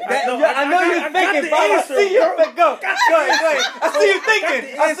about that, I know you're thinking, Bob. I see you. Go ahead.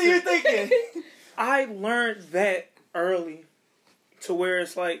 I see you thinking. I learned that early, to where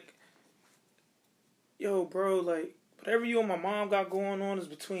it's like, yo, bro, like, whatever you and my mom got going on is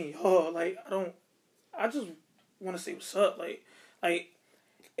between y'all. Like, I just want to say what's up. Like,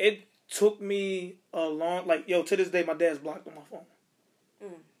 it took me a long, like, yo, to this day, my dad's blocked on my phone.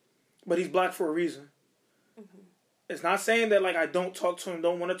 But he's blocked for a reason. It's not saying that, like, I don't talk to him,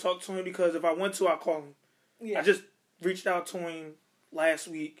 don't want to talk to him, because if I want to, I'll call him. Yeah. I just reached out to him last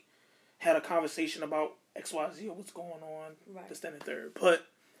week, had a conversation about XYZ or what's going on, this, that, and the third. But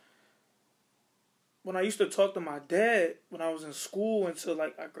when I used to talk to my dad when I was in school until,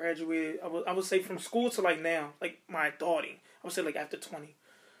 like, I graduated, I would say from school to, like, now, like, my adulting, I would say, like, after 20.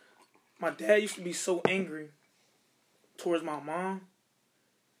 My dad used to be so angry towards my mom,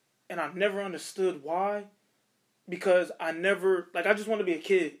 and I never understood why, because I just want to be a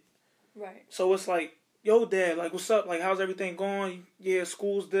kid. Right. So it's like, yo, Dad, like, what's up? Like, how's everything going? Yeah,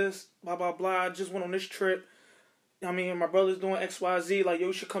 school's this, blah, blah, blah. I just went on this trip. I mean, my brother's doing XYZ. Like, yo,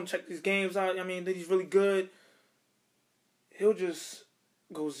 you should come check these games out. I mean, he's really good. He'll just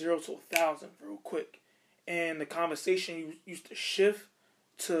go 0 to 1,000 real quick. And the conversation used to shift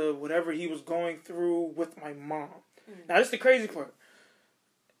to whatever he was going through with my mom. Now, this is the crazy part.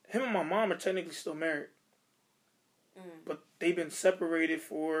 Him and my mom are technically still married. But they've been separated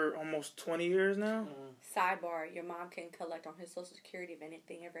for almost 20 years now. Sidebar, your mom can collect on his Social Security if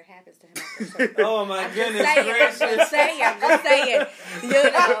anything ever happens to him after a certain Oh my goodness gracious. I'm just saying. You know,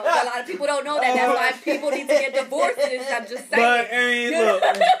 a lot of people don't know that. That's why people need to get divorced. I'm just saying. But, I mean, look,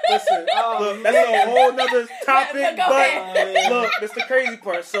 listen, look, that's a whole nother topic. But look, that's the crazy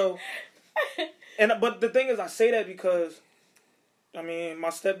part. So, but the thing is, I say that because, I mean, my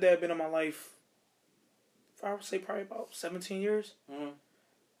stepdad been in my life, I would say probably about 17 years.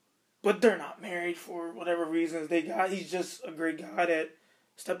 But they're not married for whatever reasons they got. He's just a great guy that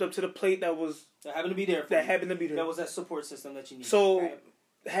stepped up to the plate that happened to be there. That was that support system that you needed. So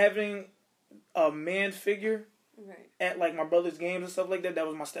having a man figure at like my brother's games and stuff like that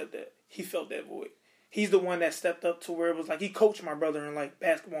was my stepdad. He felt that void. He's the one that stepped up to where it was like he coached my brother in like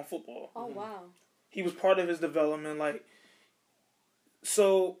basketball and football. Oh wow. He was part of his development. Like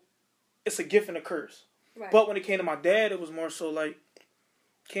So it's a gift and a curse. Right. But when it came to my dad, it was more so like,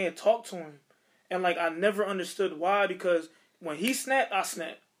 can't talk to him. And like, I never understood why, because when he snapped, I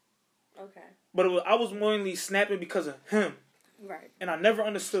snapped. Okay. But I was mainly snapping because of him. Right. And I never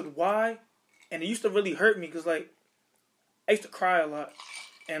understood why. And it used to really hurt me because, like, I used to cry a lot.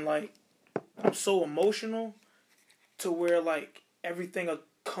 And, like, I'm so emotional to where, like, everything will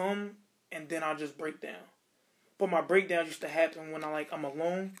come and then I'll just break down. But my breakdowns used to happen when I'm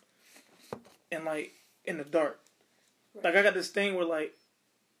alone and, like, in the dark. Right. Like, I got this thing where, like,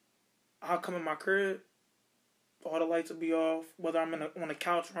 I'll come in my crib, all the lights will be off, whether I'm on the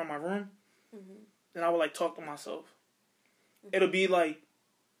couch or in my room, and I would, like, talk to myself. It'll be, like,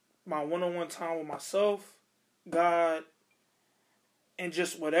 my one-on-one time with myself, God, and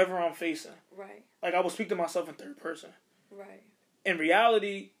just whatever I'm facing. Right. Like, I will speak to myself in third person. Right. In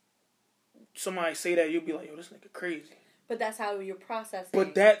reality, somebody say that, you'll be like, yo, this nigga crazy. But that's how you're processing.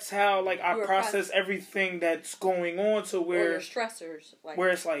 But that's how, like, I process everything that's going on to where... Or your stressors. Like, where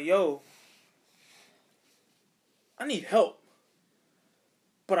it's like, yo, I need help.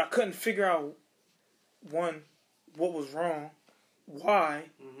 But I couldn't figure out, one, what was wrong, why.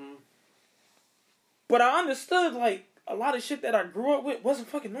 Mm-hmm. But I understood, like, a lot of shit that I grew up with wasn't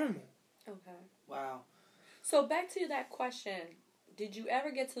fucking normal. Okay. Wow. So back to that question. Did you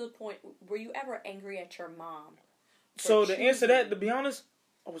ever get to the point, were you ever angry at your mom? So to answer that, to be honest,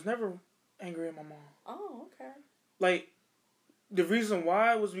 I was never angry at my mom. Oh, okay. Like, the reason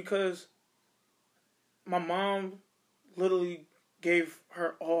why was because my mom literally gave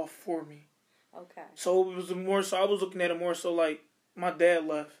her all for me. Okay. So it was more so, I was looking at it more so like, my dad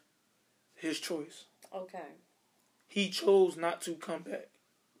left, his choice. Okay. He chose not to come back.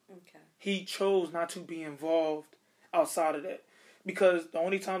 Okay. He chose not to be involved outside of that. Because the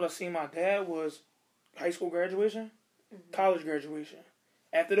only times I seen my dad was high school graduation, college graduation.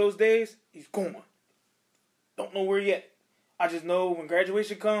 After those days, he's gone. Don't know where yet. I just know when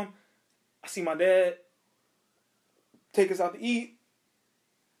graduation come, I see my dad take us out to eat.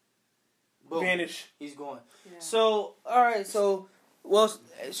 Boom. Vanish. He's gone. Yeah. So, all right. So, well,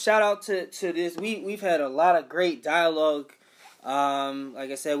 shout out to this. We've had a lot of great dialogue. Like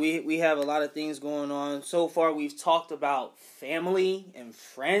I said, we have a lot of things going on. So far, we've talked about family and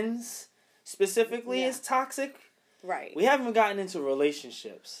friends specifically as toxic. Right. We haven't gotten into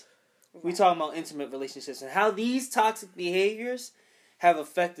relationships. Right. We talking about intimate relationships and how these toxic behaviors have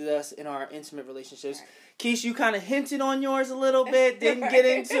affected us in our intimate relationships. Right. Keish, you kind of hinted on yours a little bit, didn't get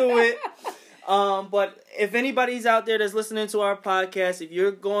into it. But if anybody's out there that's listening to our podcast, if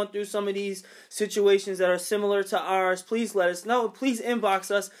you're going through some of these situations that are similar to ours, please let us know. Please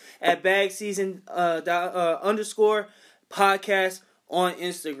inbox us at bagseason _ podcast on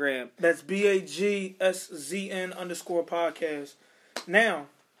Instagram. That's BAGSZN _ podcast. Now,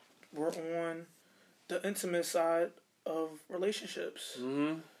 we're on the intimate side of relationships.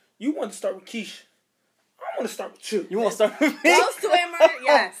 Mm-hmm. You want to start with Keish. I want to start with you. You want to start with me? Go swimmer.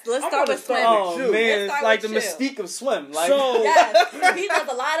 Yes, let's start with swimmer. Oh man, it's like the mystique of swim. Like, so yes, he does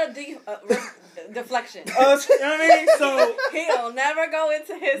a lot of deflection. You know what I mean? So he'll never go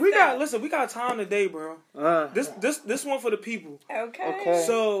into his. We got time today, bro. This one for the people. Okay.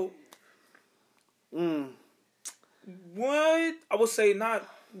 So, what I would say, not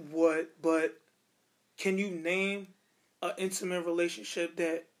what, but can you name an intimate relationship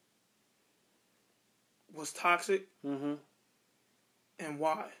that was toxic? Mm-hmm. And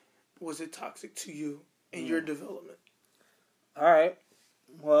why was it toxic to you in your development? All right.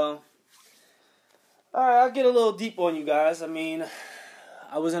 Well, I'll get a little deep on you guys. I mean,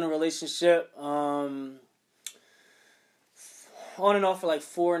 I was in a relationship on and off for like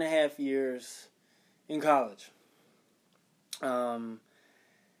 4.5 years in college. And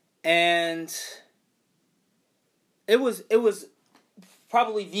it was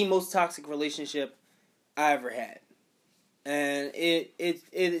probably the most toxic relationship I ever had. And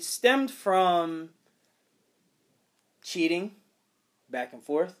it stemmed from cheating back and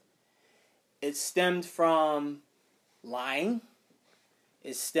forth. It stemmed from lying.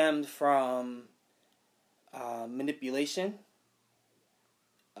 It stemmed from manipulation,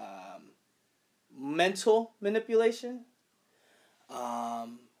 mental manipulation,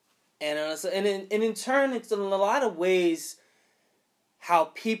 and in turn, it's in a lot of ways how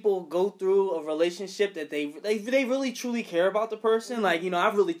people go through a relationship that they really truly care about the person. Like,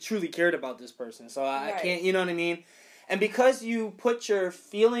 I've really truly cared about this person, so I can't, you know what I mean? And because you put your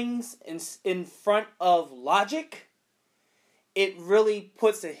feelings in front of logic, it really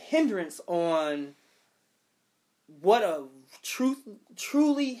puts a hindrance on what a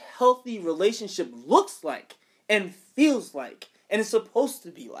truly healthy relationship looks like and feels like and it's supposed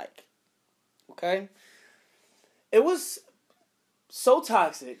to be like. Okay? It was so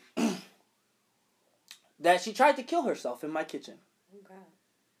toxic that she tried to kill herself in my kitchen. Oh God.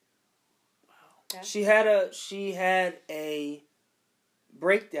 Wow. Yeah. She had a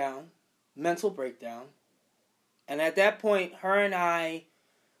breakdown, mental breakdown. And at that point, her and I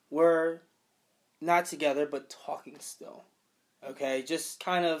were not together, but talking still. Okay? Just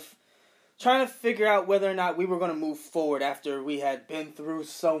kind of trying to figure out whether or not we were going to move forward after we had been through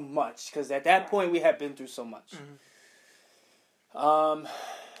so much. Because at that point, we had been through so much. Mm-hmm.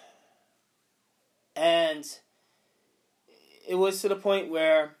 And it was to the point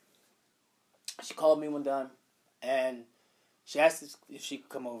where she called me one time, and she asked if she could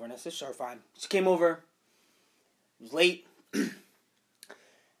come over. And I said, sure, fine. She came over. It was late.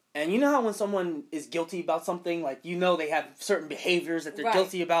 And you know how when someone is guilty about something, like, you know they have certain behaviors that they're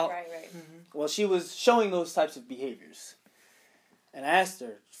guilty about? Right. Mm-hmm. Well, she was showing those types of behaviors. And I asked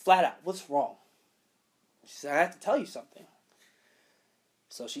her, flat out, what's wrong? She said, I have to tell you something.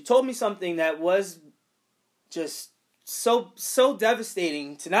 So she told me something that was just so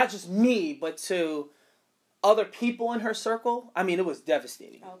devastating to not just me, but to other people in her circle. I mean, it was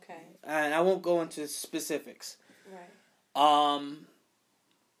devastating. Okay. And I won't go into specifics. Right.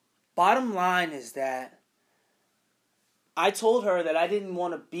 Bottom line is that I told her that I didn't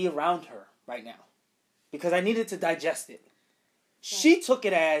want to be around her right now because I needed to digest it. Right. She took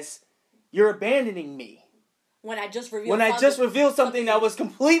it as, you're abandoning me. When I just revealed something that was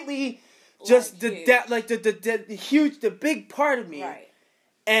completely just the big part of me. Right.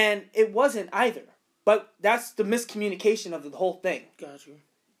 And it wasn't either. But that's the miscommunication of the whole thing. Got you.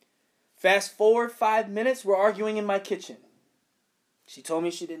 Fast forward 5 minutes, we're arguing in my kitchen. She told me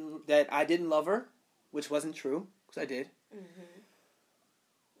that I didn't love her, which wasn't true, because I did. Mm-hmm.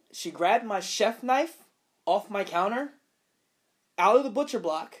 She grabbed my chef knife off my counter, out of the butcher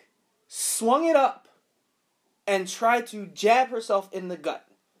block, swung it up, and tried to jab herself in the gut.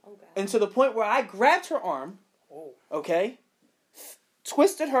 Okay. And to the point where I grabbed her arm, okay,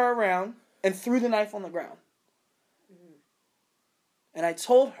 twisted her around, and threw the knife on the ground. Mm-hmm. And I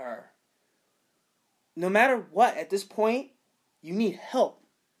told her, no matter what, at this point, you need help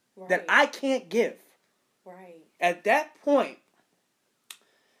that I can't give. Right. At that point,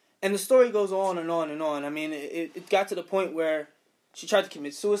 and the story goes on and on and on. I mean, it got to the point where she tried to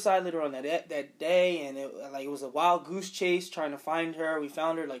commit suicide later on that day, and it was a wild goose chase trying to find her. We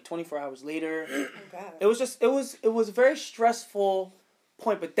found her like 24 hours later. Oh God. It was a very stressful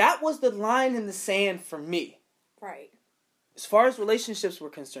point, but that was the line in the sand for me. Right. As far as relationships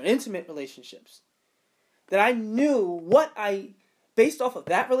were concerned, intimate relationships, that I knew based off of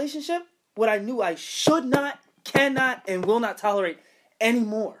that relationship, what I knew I should not, cannot, and will not tolerate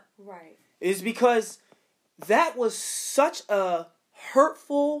anymore. Right. Is because that was such a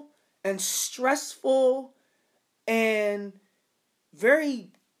hurtful and stressful and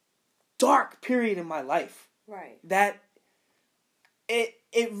very dark period in my life. Right. That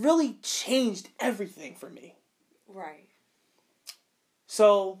it really changed everything for me. Right.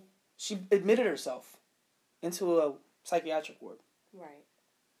 So she admitted herself into a psychiatric ward. Right.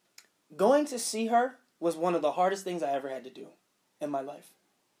 Going to see her was one of the hardest things I ever had to do in my life.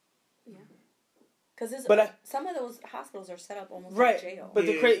 Yeah. Because some of those hospitals are set up almost like jail. But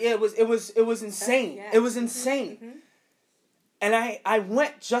it was insane. Yeah. It was insane. Mm-hmm. And I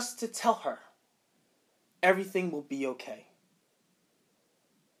went just to tell her, everything will be okay.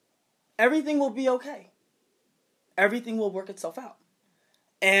 Everything will be okay. Everything will work itself out.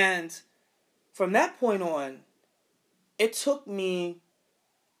 And from that point on, it took me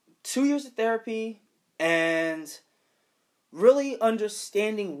 2 years of therapy and really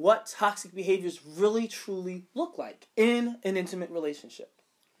understanding what toxic behaviors really truly look like in an intimate relationship.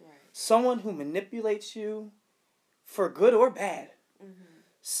 Right. Someone who manipulates you for good or bad. Mm-hmm.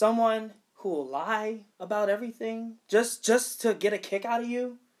 Someone who will lie about everything just to get a kick out of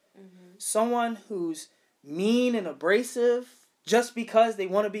you. Mm-hmm. Someone who's mean and abrasive just because they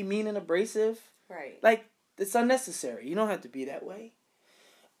want to be mean and abrasive. Right. Like, it's unnecessary. You don't have to be that way.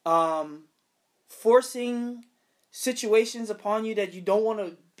 Forcing situations upon you that you don't want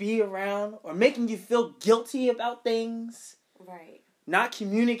to be around, or making you feel guilty about things. Right. Not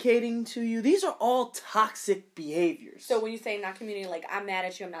communicating to you. These are all toxic behaviors. So when you say not communicating, like, I'm mad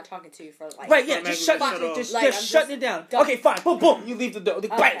at you, I'm not talking to you for like... Right, yeah, just shutting it down. Done. Okay, fine, boom, boom, you leave the door,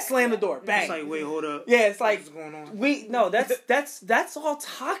 bang, slam the door, bang. It's like, wait, hold up. Yeah, it's like, what's going on? that's all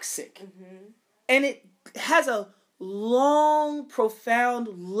toxic. Mm-hmm. And it has a long, profound,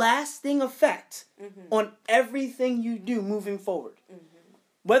 lasting effect on everything you do moving forward. Mm-hmm.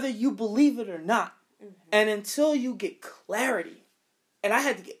 Whether you believe it or not. Mm-hmm. And until you get clarity and I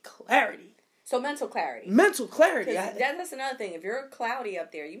had to get clarity. So mental clarity. Mental clarity. That's another thing. If you're cloudy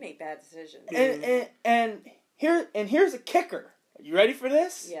up there, you make bad decisions. And here's a kicker. Are you ready for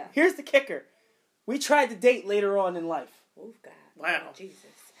this? Yeah. Here's the kicker. We tried to date later on in life. Oh God. Wow. Oh, Jesus.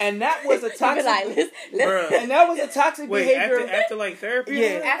 And that was a toxic. Bruh. And that was a toxic Wait, behavior. after like therapy?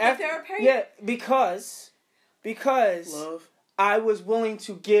 Yeah. After therapy? Yeah, because Love. I was willing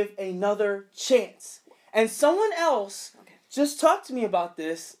to give another chance. And someone else just talked to me about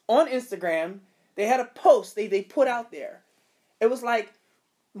this on Instagram. They had a post they put out there. It was like,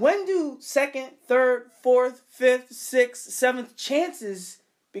 when do second, third, fourth, fifth, sixth, seventh chances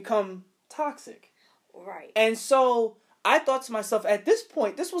become toxic? Right. And so I thought to myself, at this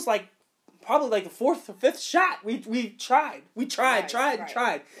point, this was like probably like the fourth or fifth shot. We tried.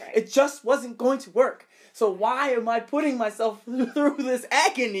 Right. It just wasn't going to work. So why am I putting myself through this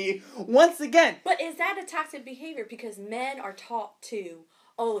agony once again? But is that a toxic behavior? Because men are taught to,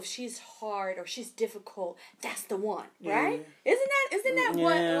 oh, if she's hard or she's difficult, that's the one, right? Yeah. Isn't that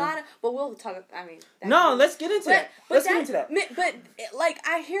what a lot of? But we'll talk. I mean, No, let's get into that. Let's get into that. But like,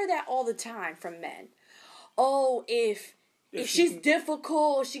 I hear that all the time from men. Oh, if she's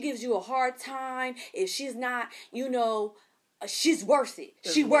difficult, she gives you a hard time. If she's not, she's worth it.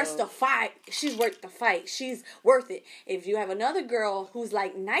 She's worth the fight. She's worth the fight. She's worth it. If you have another girl who's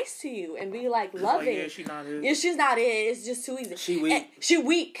like nice to you and be like loving, yeah, she's not it. Yeah, she's not it. It's just too easy. She weak. She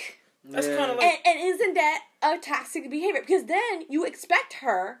weak. That's kind of like... And isn't that a toxic behavior? Because then you expect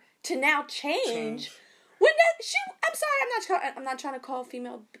her to now change. When I'm sorry, I'm not trying to call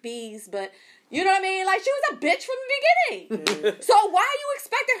female bees, but you know what I mean? Like, she was a bitch from the beginning. So why are you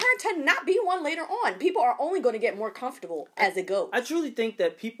expecting her to not be one later on? People are only going to get more comfortable as it goes. I truly think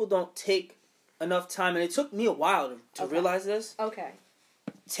that people don't take enough time, and it took me a while to realize this. Okay.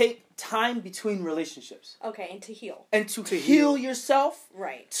 Take time between relationships. Okay, and to heal. And to heal yourself.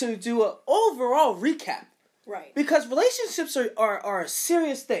 Right. To do an overall recap. Right. Because relationships are a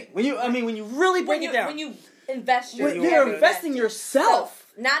serious thing. When you really break it down. When you invest you're investing yourself.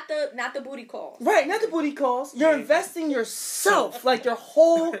 Not the booty calls. Right, not the booty calls. You're investing yourself, like your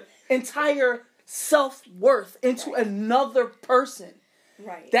whole entire self-worth into another person.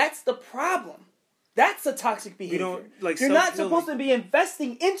 Right. That's the problem. That's a toxic behavior. You're not supposed to be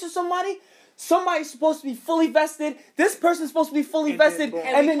investing into somebody. Somebody's supposed to be fully vested. This person's supposed to be fully vested.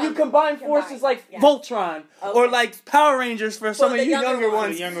 And then you combine forces like Voltron or like Power Rangers for some of you younger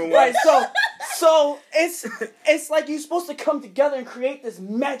ones. Right, so it's like you're supposed to come together and create this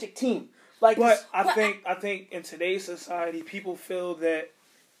magic team. Like, but I think in today's society, people feel that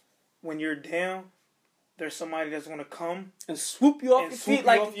when you're down, there's somebody that's going to come and swoop you off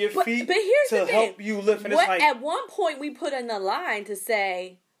your feet, but here's to the thing. help you lift. And it's like, at one point, we put in the line to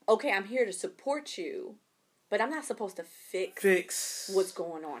say, okay, I'm here to support you, but I'm not supposed to fix what's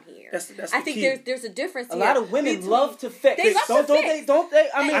going on here. That's I think key. there's a difference. A lot of women love to fix. They love to fix. Don't they?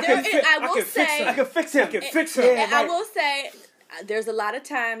 I mean, I can fix him. And I will say, there's a lot of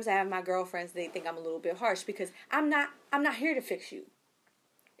times I have my girlfriends. They think I'm a little bit harsh because I'm not here to fix you.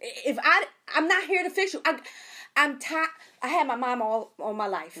 I'm not here to fix you. I'm tired. I had my mom all my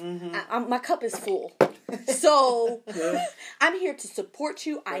life. Mm-hmm. My cup is full. So I'm here to support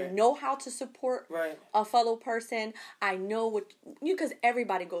you. Right. I know how to support a fellow person. I know because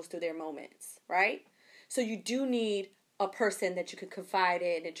everybody goes through their moments, right? So you do need a person that you can confide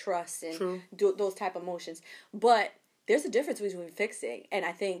in and trust and do those type of emotions. But there's a difference between fixing, and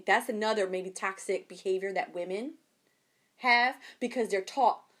I think that's another maybe toxic behavior that women have because they're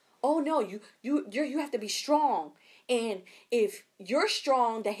taught, oh no, you have to be strong. And if you're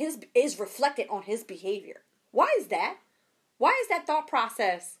strong, that is reflected on his behavior. Why is that? Why is that thought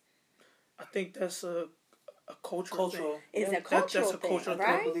process? I think that's a cultural thing. It's a cultural thing,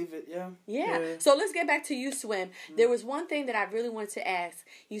 right? I believe it, yeah. So let's get back to you, Swim. Mm-hmm. There was one thing that I really wanted to ask.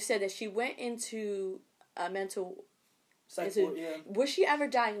 You said that she went into a mental... Was she ever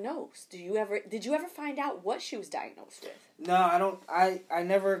diagnosed? Did you ever find out what she was diagnosed with? No, I don't. I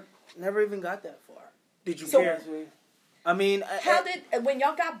never never even got that far. Did you care? I mean, when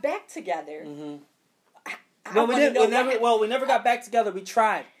y'all got back together? Mm-hmm. We never got back together. We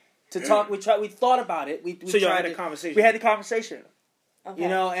tried to talk. We thought about it. So y'all had a conversation. We had the conversation. Okay.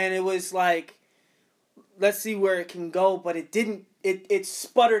 And it was like, let's see where it can go, but it didn't. It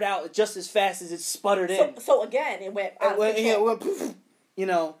sputtered out just as fast as it sputtered in. So again, it went out of control. It went poof,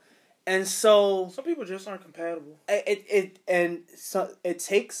 and so some people just aren't compatible. It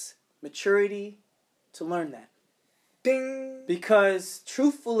takes maturity to learn that. Ding. Because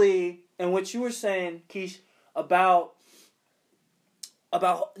truthfully, and what you were saying, Keish, about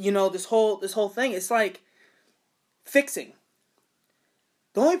this whole thing, it's like fixing.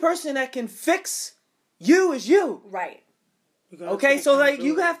 the only person that can fix you is you. Right. Okay, so like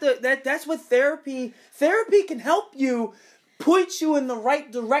you have to that's what therapy can help you, put you in the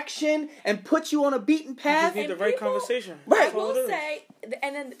right direction and put you on a beaten path. You need the right conversation. Right. I will say,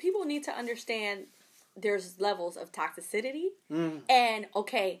 and then people need to understand there's levels of toxicity and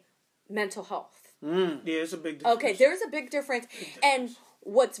mental health. Yeah, it's a big difference. Okay, there's a big difference. And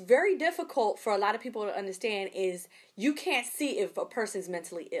what's very difficult for a lot of people to understand is you can't see if a person's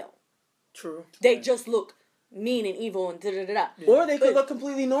mentally ill. True. They just look mean and evil and da-da-da-da. Or they could look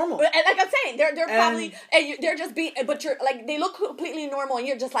completely normal. But, and like I'm saying, they're probably, they're just being, but you're like, they look completely normal and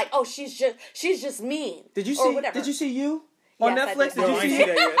you're just like, oh, she's just mean. Did you see see You? On Yes, Netflix, I did you I see ain't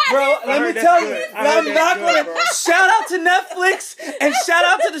it? that yet. Bro, let me tell you, I'm not good, gonna shout out to Netflix and shout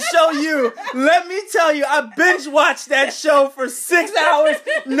out to the show You. Let me tell you, I binge watched that show for 6 hours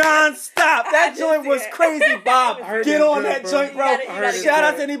nonstop. That joint was crazy, Bob. Get on that joint, bro. Shout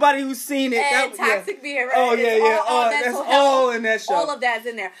out to anybody who's seen it. And toxic behavior. Oh yeah. That's all in that show. All of that's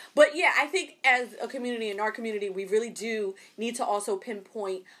in there. But yeah, I think as a community, in our community, we really do need to also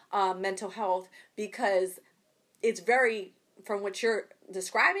pinpoint mental health because it's very, from what you're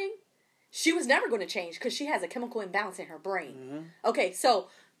describing, she was never going to change because she has a chemical imbalance in her brain. Mm-hmm. Okay, so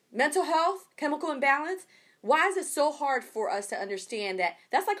mental health, chemical imbalance. Why is it so hard for us to understand that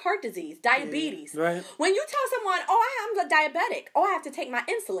that's like heart disease, diabetes? Yeah, right. When you tell someone, oh, I'm a diabetic, oh, I have to take my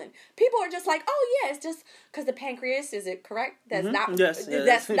insulin, people are just like, oh, yeah, it's just because the pancreas, is it correct? That's not, yes,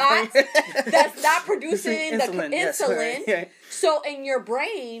 that's not producing the insulin. Yes, right. Yeah. So in your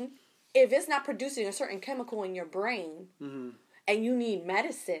brain, if it's not producing a certain chemical in your brain and you need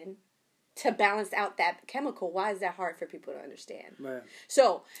medicine to balance out that chemical, why is that hard for people to understand? Right.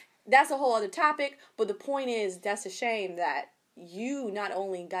 So that's a whole other topic, but the point is that's a shame that you not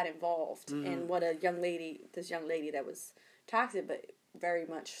only got involved in what this young lady that was toxic, but very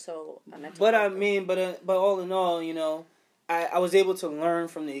much so a mental But health. I mean, but all in all, you know, I was able to learn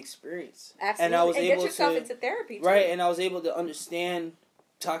from the experience. Absolutely. And I was able get yourself to, into therapy too. Right, and I was able to understand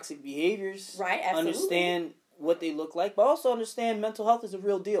toxic behaviors. Right, absolutely. Understand what they look like, but also understand mental health is a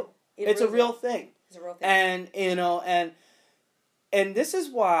real deal. It's a real thing. It's a real thing. And, you know, and this is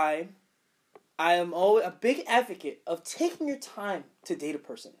why I am always a big advocate of taking your time to date a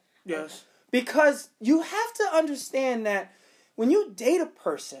person. Yes. Because you have to understand that when you date a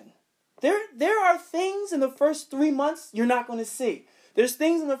person, there are things in the first 3 months you're not going to see. There's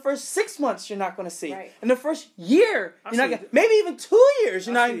things in the first 6 months you're not going to see. Right. In the first year, you're not gonna, maybe even 2 years,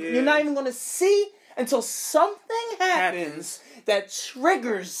 you're not even going to see until something happens that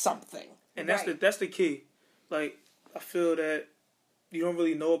triggers something. And that's the key. Like, I feel that you don't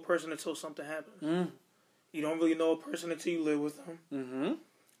really know a person until something happens. You don't really know a person until you live with them. Mm-hmm.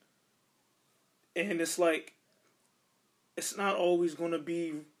 And it's like, it's not always going to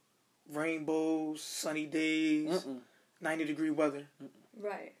be rainbows, sunny days, 90-degree weather.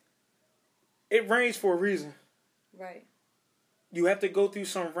 Right. It rains for a reason. Right. You have to go through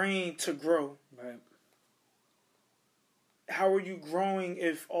some rain to grow. Right. How are you growing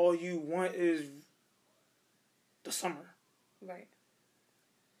if all you want is the summer? Right.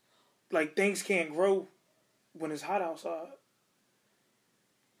 Like, things can't grow when it's hot outside.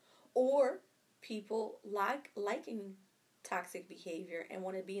 Or people liking toxic behavior and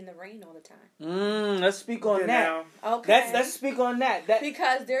want to be in the rain all the time. Let's speak on that. Now. Okay. Let's speak on that.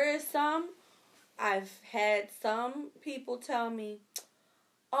 Because there is I've had some people tell me,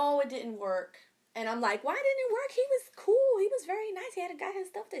 oh, it didn't work. And I'm like, why didn't it work? He was cool. He was very nice. He had got his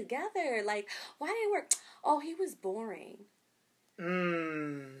stuff together. Like, why didn't it work? Oh, he was boring.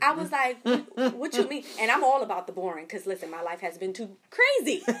 I was like, what you mean? And I'm all about the boring because, listen, my life has been too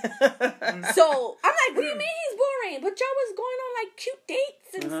crazy. So I'm like, what do you mean he's boring? But y'all was going on like cute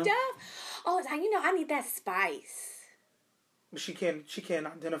dates and stuff. Oh, it's like, I need that spice. But she can't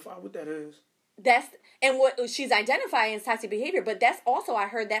identify what that is. And what she's identifying is toxic behavior, but that's also, I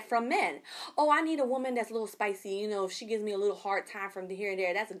heard that from men. Oh, I need a woman that's a little spicy. If she gives me a little hard time from here and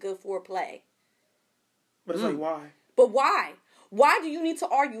there, that's a good foreplay. But it's like, why? But why? Why do you need to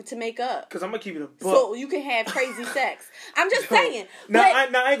argue to make up? Because I'm going to keep it a buck. So you can have crazy sex. I'm just saying. Now, I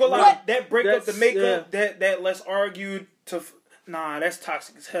ain't going to lie. That breakup, the makeup, that let's argue to... Nah, that's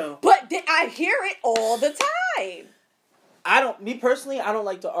toxic as hell. But I hear it all the time. Me personally, I don't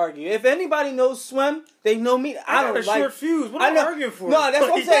like to argue. If anybody knows Swim, they know me. I don't like short fuse. What am I arguing for? No, that's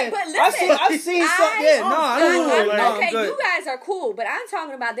what I'm saying. But listen, I've seen some. Yeah, okay, you guys are cool, but I'm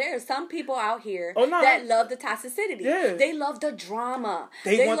talking about there are some people out here that love the toxicity. Yeah. They love the drama.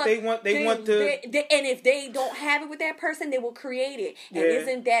 They want the. And if they don't have it with that person, they will create it. And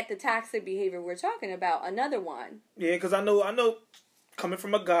isn't that the toxic behavior we're talking about? Another one. Yeah, because I know coming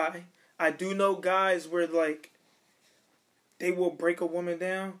from a guy, I do know guys where, like, they will break a woman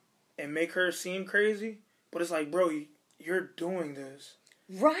down and make her seem crazy. But it's like, bro, you're doing this.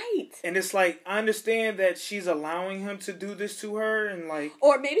 Right. And it's like, I understand that she's allowing him to do this to her and like...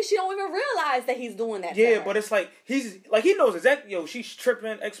 Or maybe she don't even realize that he's doing that to her. But it's like, he knows exactly, she's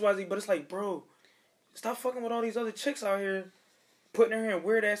tripping, XYZ, but it's like, bro, stop fucking with all these other chicks out here, putting her in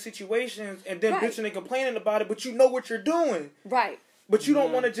weird-ass situations, and then bitching and complaining about it, but you know what you're doing. Right. But you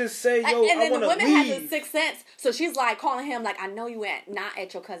don't want to just say, I want to leave. And then the woman has a sixth sense, so she's like calling him like, I know you not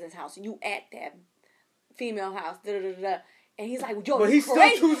at your cousin's house, you at that female house, da-da-da-da. And he's like, yo, but he still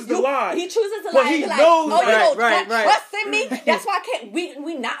chooses to lie. He chooses to but lie. He like, knows oh, you right. trust in me? That's why I can't.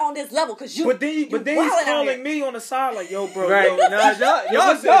 We not on this level because you. But then he's calling me on the side like, yo, bro. Right.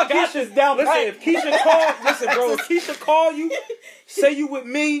 Y'all got this down. Listen, if Keisha call you, say you with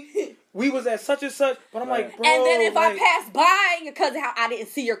me. We was at such and such, but I'm like, bro. And then if I pass by your cousin, how I didn't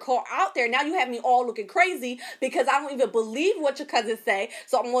see your car out there, now you have me all looking crazy because I don't even believe what your cousins say.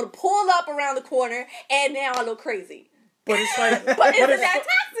 So I'm going to pull up around the corner, and now I look crazy. But it's like, but isn't that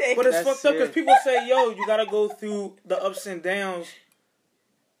toxic? But it's fucked up because people say, yo, you gotta go through the ups and downs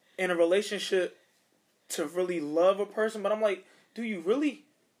in a relationship to really love a person. But I'm like, do you really?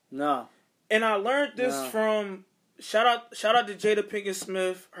 No. And I learned this from shout out to Jada Pinkett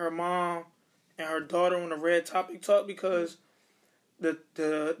Smith, her mom, and her daughter on the Red Topic Talk because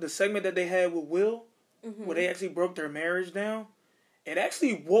the segment that they had with Will, where they actually broke their marriage down, it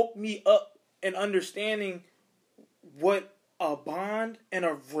actually woke me up in understanding what a bond and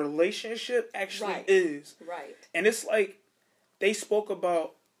a relationship actually is. Right. And it's like they spoke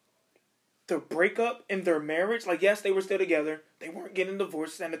about the breakup in their marriage. Like, yes, they were still together. They weren't getting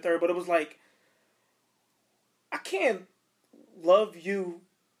divorced and the third, but it was like, I can't love you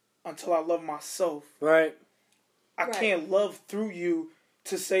until I love myself. Right. I can't love through you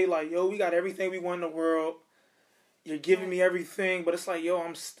to say like, yo, we got everything we want in the world. You're giving me everything, but it's like, yo,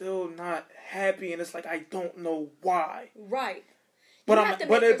 I'm still not happy, and it's like I don't know why. Right. But you have to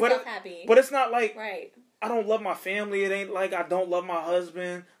make yourself happy. But it's not like I don't love my family. It ain't like I don't love my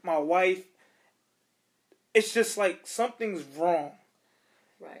husband, my wife. It's just like something's wrong.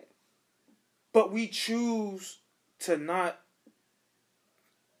 Right. But we choose to not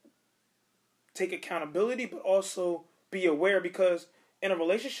take accountability, but also be aware because in a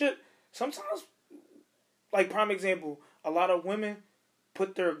relationship, sometimes. Like, prime example, a lot of women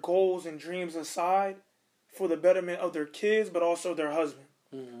put their goals and dreams aside for the betterment of their kids, but also their husband.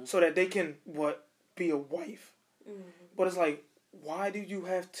 Mm-hmm. So that they can, be a wife. Mm-hmm. But it's like, why do you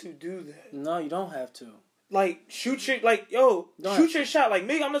have to do that? No, you don't have to. Like, shoot your shot. Like,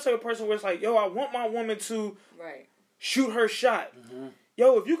 me, I'm the type of person where it's like, yo, I want my woman to shoot her shot. Mm-hmm.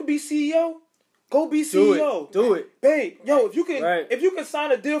 Yo, if you can be CEO, go be CEO. Do it. Babe, yo, if you can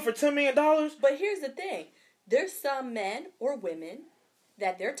sign a deal for $10 million. But here's the thing. There's some men or women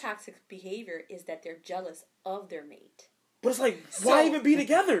that their toxic behavior is that they're jealous of their mate. But it's like, why even be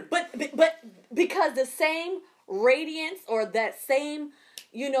together? But because the same radiance or that same,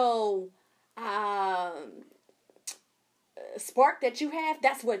 spark that you have,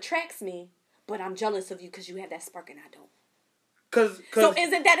 that's what attracts me. But I'm jealous of you because you have that spark and I don't. So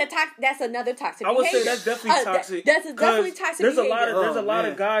isn't that that's another toxic behavior? I would say that's definitely toxic. That's definitely toxic behavior. There's a lot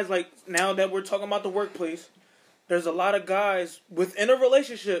of guys, like, now that we're talking about the workplace, there's a lot of guys within a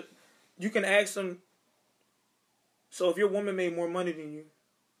relationship, you can ask them, so if your woman made more money than you,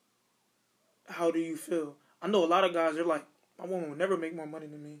 how do you feel? I know a lot of guys, they're like, my woman will never make more money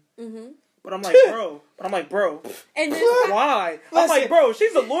than me. Mm-hmm. But I'm like, bro. And then why? I'm like, bro,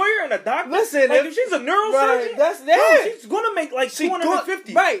 she's a lawyer and a doctor. Listen, like, if she's a neurosurgeon, she's gonna make like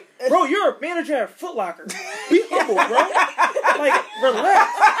 $250. Right, bro. You're a manager at Foot Locker. Be humble, bro. Like,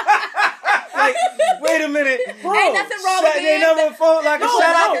 relax. Like, wait a minute, bro. Ain't nothing wrong with being Foot Locker.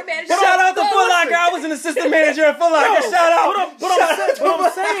 Shout out to Foot Locker. I was an assistant manager at Foot Locker. Shout out. But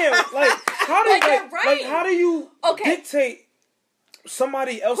I'm saying, like, how do you dictate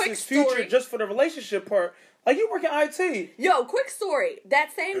somebody else's future just for the relationship part? Like, you work in IT. Yo, quick story.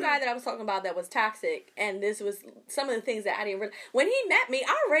 That same guy that I was talking about that was toxic, and this was some of the things that I didn't really... When he met me,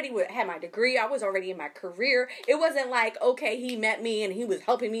 I already had my degree. I was already in my career. It wasn't like, okay, he met me and he was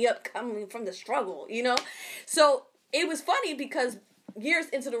helping me up coming from the struggle, So, it was funny because years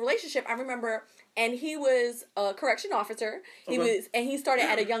into the relationship, I remember... And he was a correction officer. He started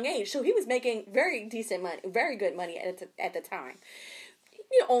at a young age. So he was making very decent money, very good money at the time.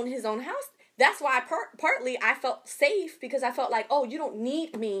 He owned his own house. That's why partly I felt safe because I felt like, oh, you don't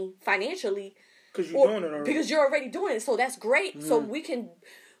need me financially. Because you're doing it already. Because you're already doing it. So that's great. So we can,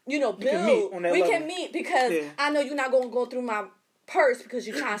 build. We can meet on that level. Can meet because I know you're not going to go through my purse because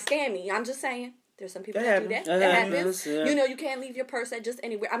you're trying to scam me. I'm just saying. There's some people that do that. That happens. Yeah. You know, you can't leave your purse at just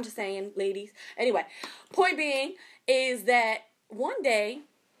anywhere. I'm just saying, ladies. Anyway, point being is that one day,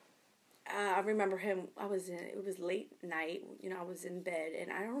 I remember him. It was late night. You know, I was in bed,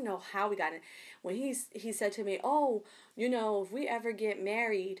 and I don't know how we got in. When he said to me, "Oh, you know, if we ever get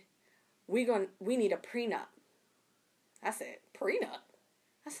married, we need a prenup." I said, "Prenup?"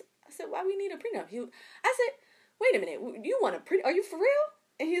 I said, "Why we need a prenup?" I said, "Wait a minute. You want a prenup? Are you for real?"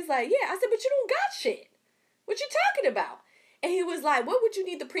 And he was like, "Yeah." I said, "But you don't got shit. What you talking about?" And he was like, "What would you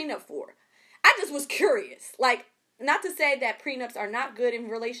need the prenup for?" I just was curious. Like, not to say that prenups are not good in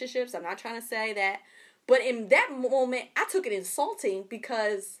relationships. I'm not trying to say that. But in that moment, I took it insulting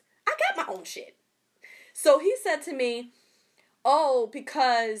because I got my own shit. So he said to me,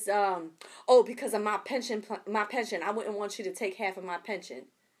 because of my pension, I wouldn't want you to take half of my pension."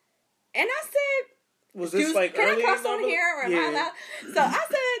 And I said, "Was this like can early I cross on here or am I allowed?" So I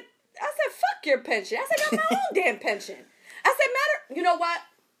said, "Fuck your pension." I said, "I got my own damn pension." I said, you know what?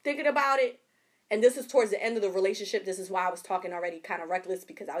 Thinking about it, and this is towards the end of the relationship. This is why I was talking already kind of reckless,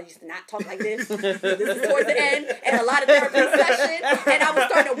 because I used to not talk like this. This is towards the end, and a lot of therapy session, and I was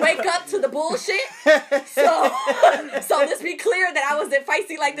starting to wake up to the bullshit. So let's be clear that I wasn't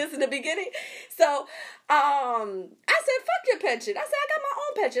feisty like this in the beginning. So I said, "Fuck your pension." I said, "I got my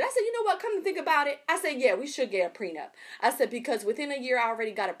own pension." I said, "You know what? Come to think about it," I said, "Yeah, we should get a prenup." I said, "Because within a year, I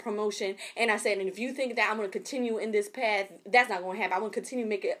already got a promotion." And I said, "And if you think that I'm going to continue in this path, that's not going to happen. I'm going to continue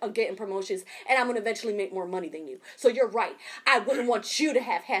getting promotions, and I'm going to eventually make more money than you. So you're right. I wouldn't want you to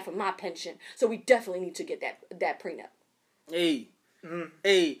have half of my pension. So we definitely need to get that prenup." Hey.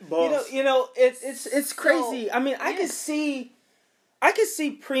 Hey. Boss. You know, it's crazy. So, I mean, I could see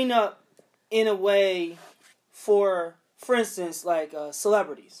prenup in a way for instance, like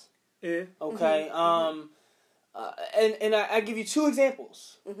celebrities. Yeah. Okay. And I give you two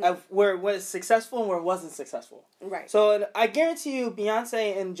examples of where it was successful and where it wasn't successful. Right. So I guarantee you,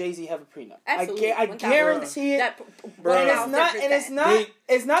 Beyonce and Jay-Z have a prenup. Absolutely. I guarantee it. And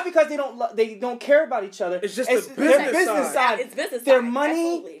it's not because they don't care about each other. It's just the their business side. It's business Their side.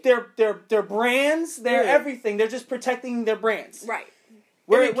 money, Absolutely. their brands, their everything. They're just protecting their brands. Right.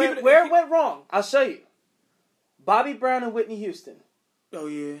 Where it went wrong, I'll show you. Bobby Brown and Whitney Houston. Oh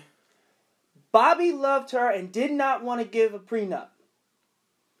yeah. Bobby loved her and did not want to give a prenup.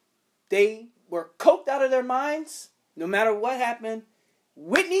 They were coked out of their minds, no matter what happened.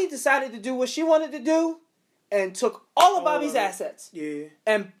 Whitney decided to do what she wanted to do and took all of Bobby's assets. Yeah.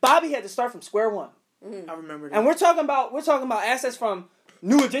 And Bobby had to start from square one. Mm-hmm. I remember that. And we're talking about assets from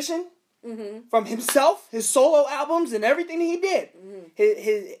New Edition, from himself, his solo albums, and everything that he did.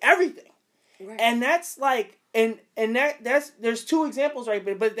 His everything. Right. And that's like there's two examples, right?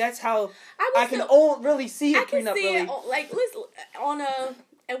 But that's how I can really see a prenup. I can see it like listen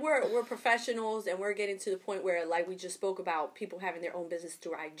and we're professionals, and we're getting to the point where, like we just spoke about, people having their own business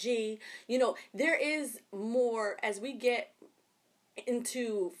through IG. You know, there is more as we get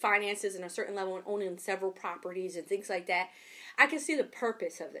into finances in a certain level and owning several properties and things like that. I can see the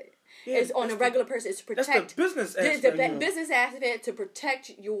purpose of it. Yeah, it's on a regular person. It's to protect that's the business aspect. The business aspect to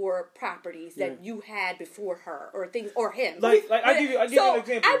protect your properties that you had before her or things or him. Like I give you an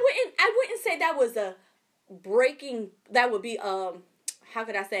example. I wouldn't say that was a breaking. That would be how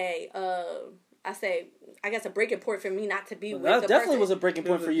could I say I guess a breaking point for me not to be with the person. That definitely was a breaking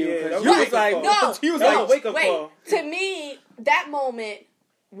point for you. Yeah, you was like, he was like, wake up call. To me, that moment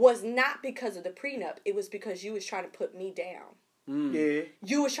was not because of the prenup. It was because you was trying to put me down. Yeah.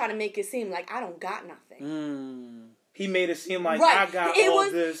 You was trying to make it seem like I don't got nothing. He made it seem like I got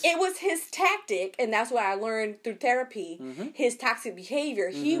this. It was his tactic, and that's what I learned through therapy. His toxic behavior.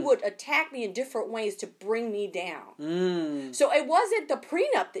 He would attack me in different ways to bring me down. So it wasn't the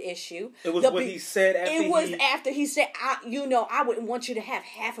prenup the issue. It was what he said after It was after he said, I wouldn't want you to have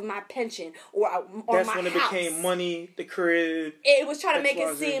half of my pension or that's my when it house. became money, the crib. It was trying to make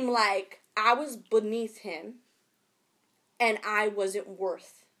it seem like I was beneath him and I wasn't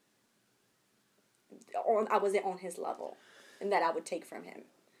I wasn't on his level, and that I would take from him.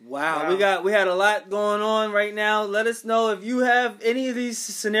 Wow. We had a lot going on right now. Let us know if you have any of these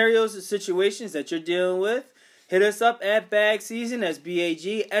scenarios or situations that you're dealing with. Hit us up at Bag Season. That's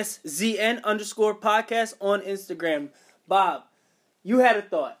BAGSZN _podcast on Instagram. Bob, you had a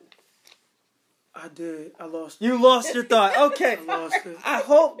thought. I did. I lost. You lost your thought. Okay. I lost it.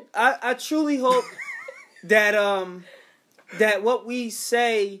 I truly hope that that what we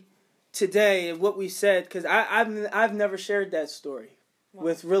say today and what we said, because I've never shared that story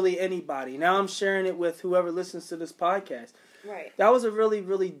with really anybody. Now I'm sharing it with whoever listens to this podcast. Right. That was a really,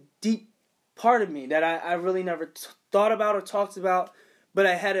 really deep part of me that I really never thought about or talked about, but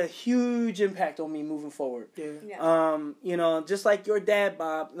it had a huge impact on me moving forward. Yeah. You know, just like your dad,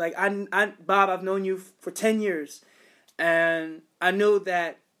 Bob. Like Bob, I've known you for 10 years, and I know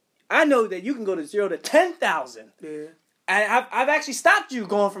that you can go to 0 to 10,000. Yeah. And I've actually stopped you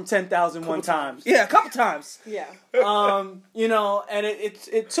going from 10,000 one time. times. Yeah, a couple times. Yeah. You know, and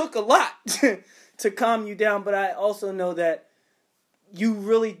it took a lot to calm you down, but I also know that you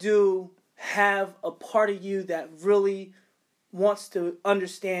really do have a part of you that really wants to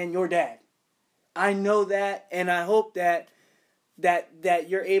understand your dad. I know that, and I hope that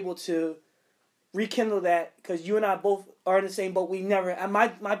you're able to rekindle that, because you and I both are in the same boat. We never.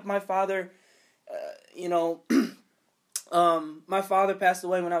 My father, you know, my father passed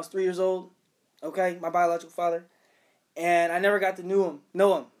away when I was 3 years old. Okay, my biological father, and I never got to know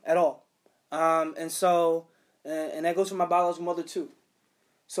him at all. And so, and that goes for my biological mother too.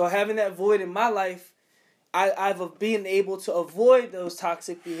 So having that void in my life, I've been able to avoid those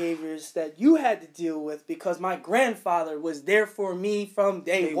toxic behaviors that you had to deal with, because my grandfather was there for me from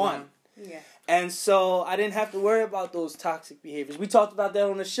day one. Yeah. And so I didn't have to worry about those toxic behaviors. We talked about that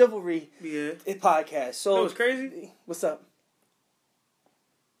on the Chivalry podcast. So it was crazy. What's up?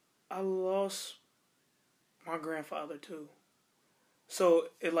 I lost my grandfather too. So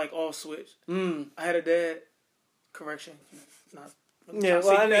it like all switched. I had a dad. Correction, not. Yeah,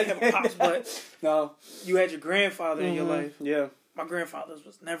 well, I didn't have pops, but no, you had your grandfather in your life. Yeah, my grandfather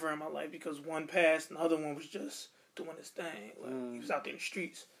was never in my life because one passed and the other one was just doing his thing. Like, he was out there in the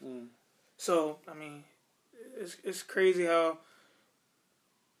streets. So I mean, it's crazy how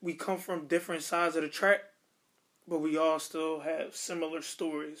we come from different sides of the track, but we all still have similar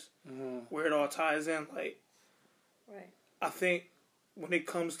stories where it all ties in. Like, right. I think when it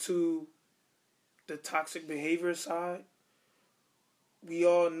comes to the toxic behavior side, we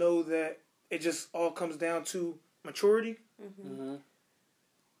all know that it just all comes down to maturity,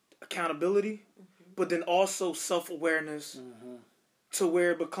 accountability, but then also self-awareness to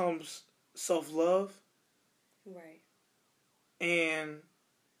where it becomes self-love. Right. And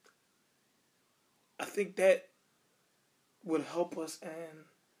I think that would help us in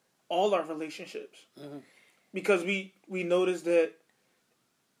all our relationships. Because we notice that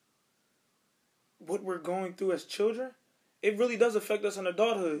what we're going through as children, it really does affect us in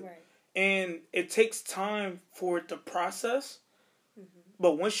adulthood. Right. And it takes time for it to process.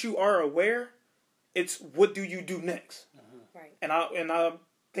 But once you are aware, it's what do you do next? Right. And I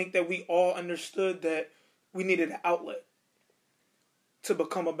think that we all understood that we needed an outlet to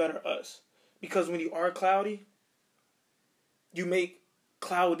become a better us. Because when you are cloudy, you make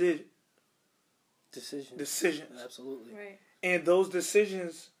clouded decisions. Absolutely. Right. And those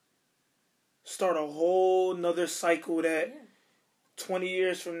decisions start a whole nother cycle that 20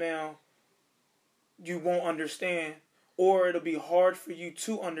 years from now you won't understand, or it'll be hard for you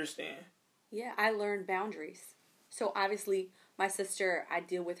to understand. Yeah, I learned boundaries. So obviously, my sister, I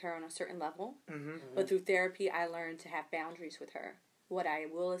deal with her on a certain level, but through therapy, I learned to have boundaries with her. What I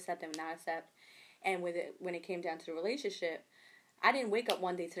will accept and not accept. And when it came down to the relationship, I didn't wake up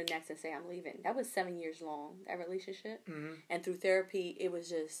one day to the next and say I'm leaving. That was 7 years long, that relationship. And through therapy, it was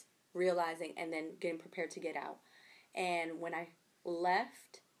just realizing and then getting prepared to get out. And when I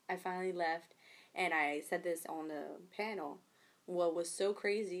finally left, and I said this on the panel, what was so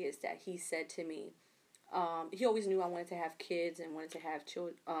crazy is that he said to me, he always knew I wanted to have kids and wanted to have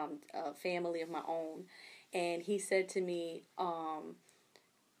children, a family of my own. And he said to me,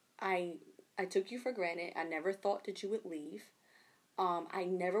 I took you for granted. I never thought that you would leave. I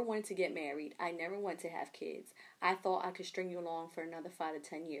never wanted to get married. I never wanted to have kids. I thought I could string you along for another 5 to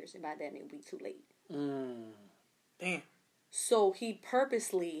 10 years, and by then it would be too late. Damn. So he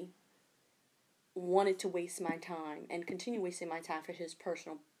purposely wanted to waste my time and continue wasting my time for his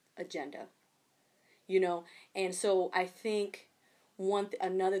personal agenda. You know? And so I think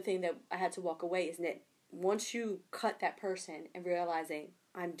another thing that I had to walk away is that once you cut that person and realizing,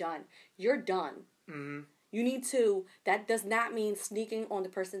 I'm done, you're done. You need to, that does not mean sneaking on the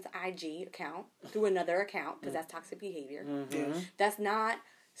person's IG account through another account, because that's toxic behavior. That's not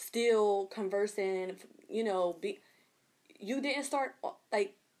still conversing, you didn't start,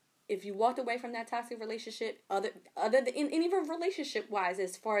 like, if you walked away from that toxic relationship, other than, and even relationship-wise,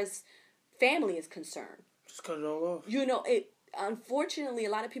 as far as family is concerned. Just cut it all off. Unfortunately, a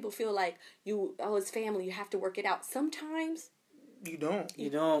lot of people feel like it's family, you have to work it out. Sometimes you don't.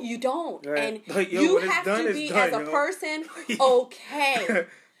 You don't. Right. And like, you have to be, as a person, okay.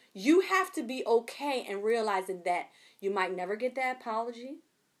 You have to be okay and realizing that you might never get that apology.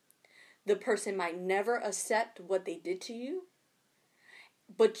 The person might never accept what they did to you.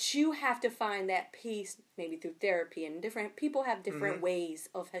 But you have to find that peace maybe through therapy, and different people have different ways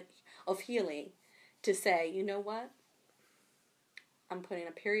of healing to say, you know what? I'm putting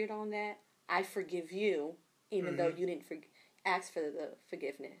a period on that. I forgive you, even though you didn't ask for the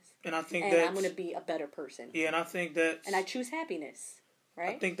forgiveness. And I think I'm going to be a better person. Yeah, and I think that... And I choose happiness,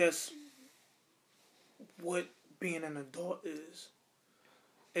 right? I think that's what being an adult is.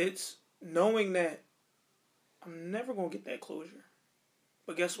 It's knowing that I'm never going to get that closure.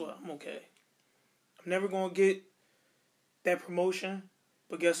 But guess what? I'm okay. I'm never going to get that promotion.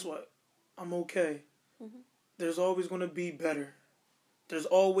 But guess what? I'm okay. Mm-hmm. There's always going to be better. There's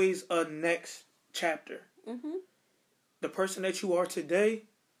always a next chapter. Mm-hmm. The person that you are today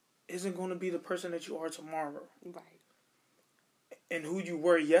isn't going to be the person that you are tomorrow. Right. And who you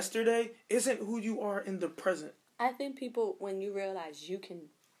were yesterday isn't who you are in the present. I think people, when you realize you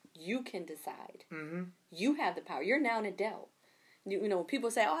can decide. Mm-hmm. You have the power. You're now an adult. You know,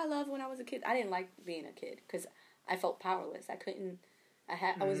 people say, "Oh, I loved when I was a kid." I didn't like being a kid because I felt powerless. I couldn't.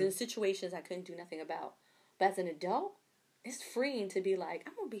 I was in situations I couldn't do nothing about. But as an adult, it's freeing to be like,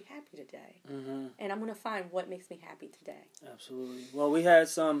 I'm gonna be happy today, and I'm gonna find what makes me happy today. Absolutely. Well, we had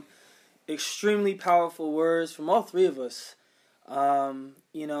some extremely powerful words from all three of us.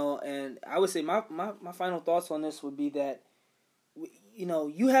 You know, and I would say my final thoughts on this would be that, you know,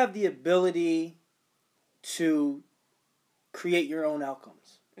 you have the ability to create your own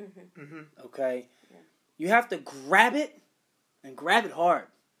outcomes. Mm-hmm. Mm-hmm. Okay? Yeah. You have to grab it and grab it hard.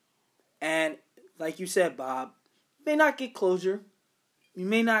 And like you said, Bob, you may not get closure. You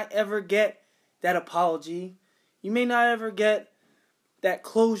may not ever get that apology. You may not ever get that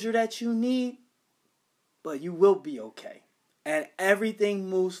closure that you need, but you will be okay. And everything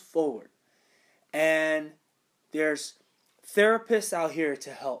moves forward. And there's therapists out here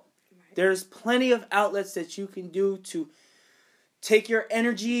to help. Right. There's plenty of outlets that you can do to take your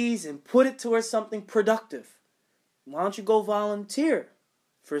energies and put it towards something productive. Why don't you go volunteer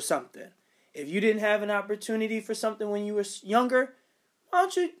for something? If you didn't have an opportunity for something when you were younger, why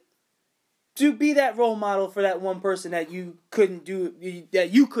don't you be that role model for that one person that you couldn't do,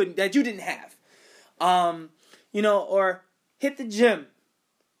 that you didn't have. You know, or hit the gym,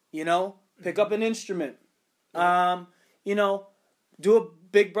 you know, pick up an instrument, you know, do a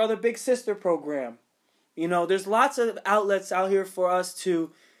Big Brother, Big Sister program. You know, there's lots of outlets out here for us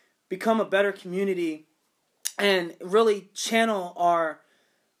to become a better community and really channel our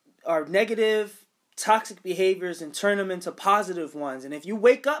negative, toxic behaviors and turn them into positive ones. And if you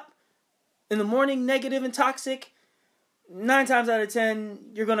wake up in the morning negative and toxic, 9 times out of 10,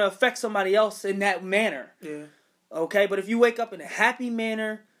 you're going to affect somebody else in that manner. Yeah. Okay, but if you wake up in a happy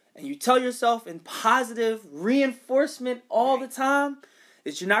manner and you tell yourself in positive reinforcement all the time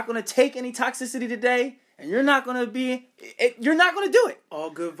that you're not going to take any toxicity today and you're not going to do it. All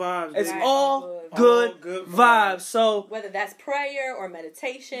good vibes. It's all good vibes. So whether that's prayer or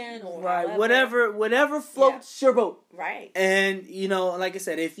meditation or whatever floats your boat. Right. And you know, like I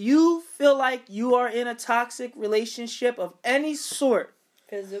said, if you feel like you are in a toxic relationship of any sort,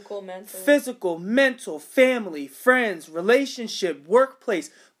 Physical, mental, family, friends, relationship, workplace.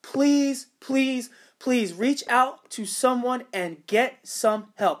 Please, please, please reach out to someone and get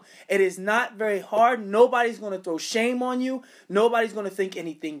some help. It is not very hard. Nobody's going to throw shame on you. Nobody's going to think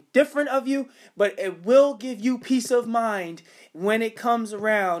anything different of you. But it will give you peace of mind when it comes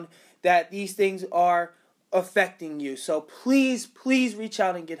around that these things are affecting you. So please, please reach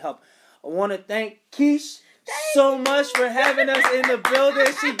out and get help. I want to thank Keish so much for having us in the building.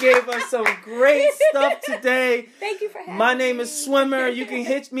 She gave us some great stuff today. Thank you for having me. My name is Swimmer. You can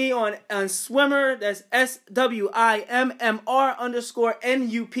hit me on Swimmer. That's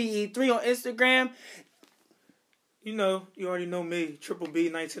SWIMMR_NUPE3 on Instagram. You know, you already know me. Triple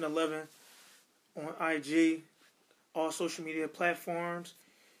B 1911 on IG, all social media platforms.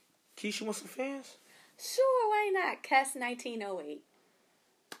 Keisha, want some fans? Sure, why not? Cass 1908.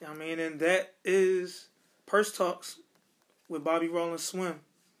 I mean, and that is Purse Talks with Bobby Roll and Swim.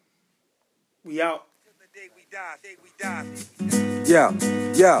 We out. Yo,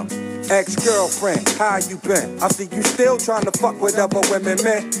 ex-girlfriend, how you been? I see you still trying to fuck with other women,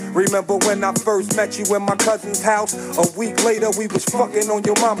 man. Remember when I first met you in my cousin's house? A week later, we was fucking on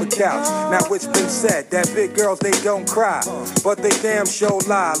your mama's couch. Now it's been said that big girls, they don't cry, but they damn sure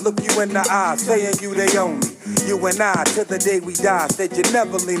lie. Look you in the eye, saying you they own me. You and I, till the day we die, said you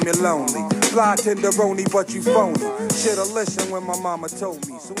never leave me lonely. Fly tenderoni, but you phony. Shoulda listened when my mama told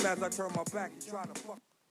me. Soon as I turn my back, you try to fuck.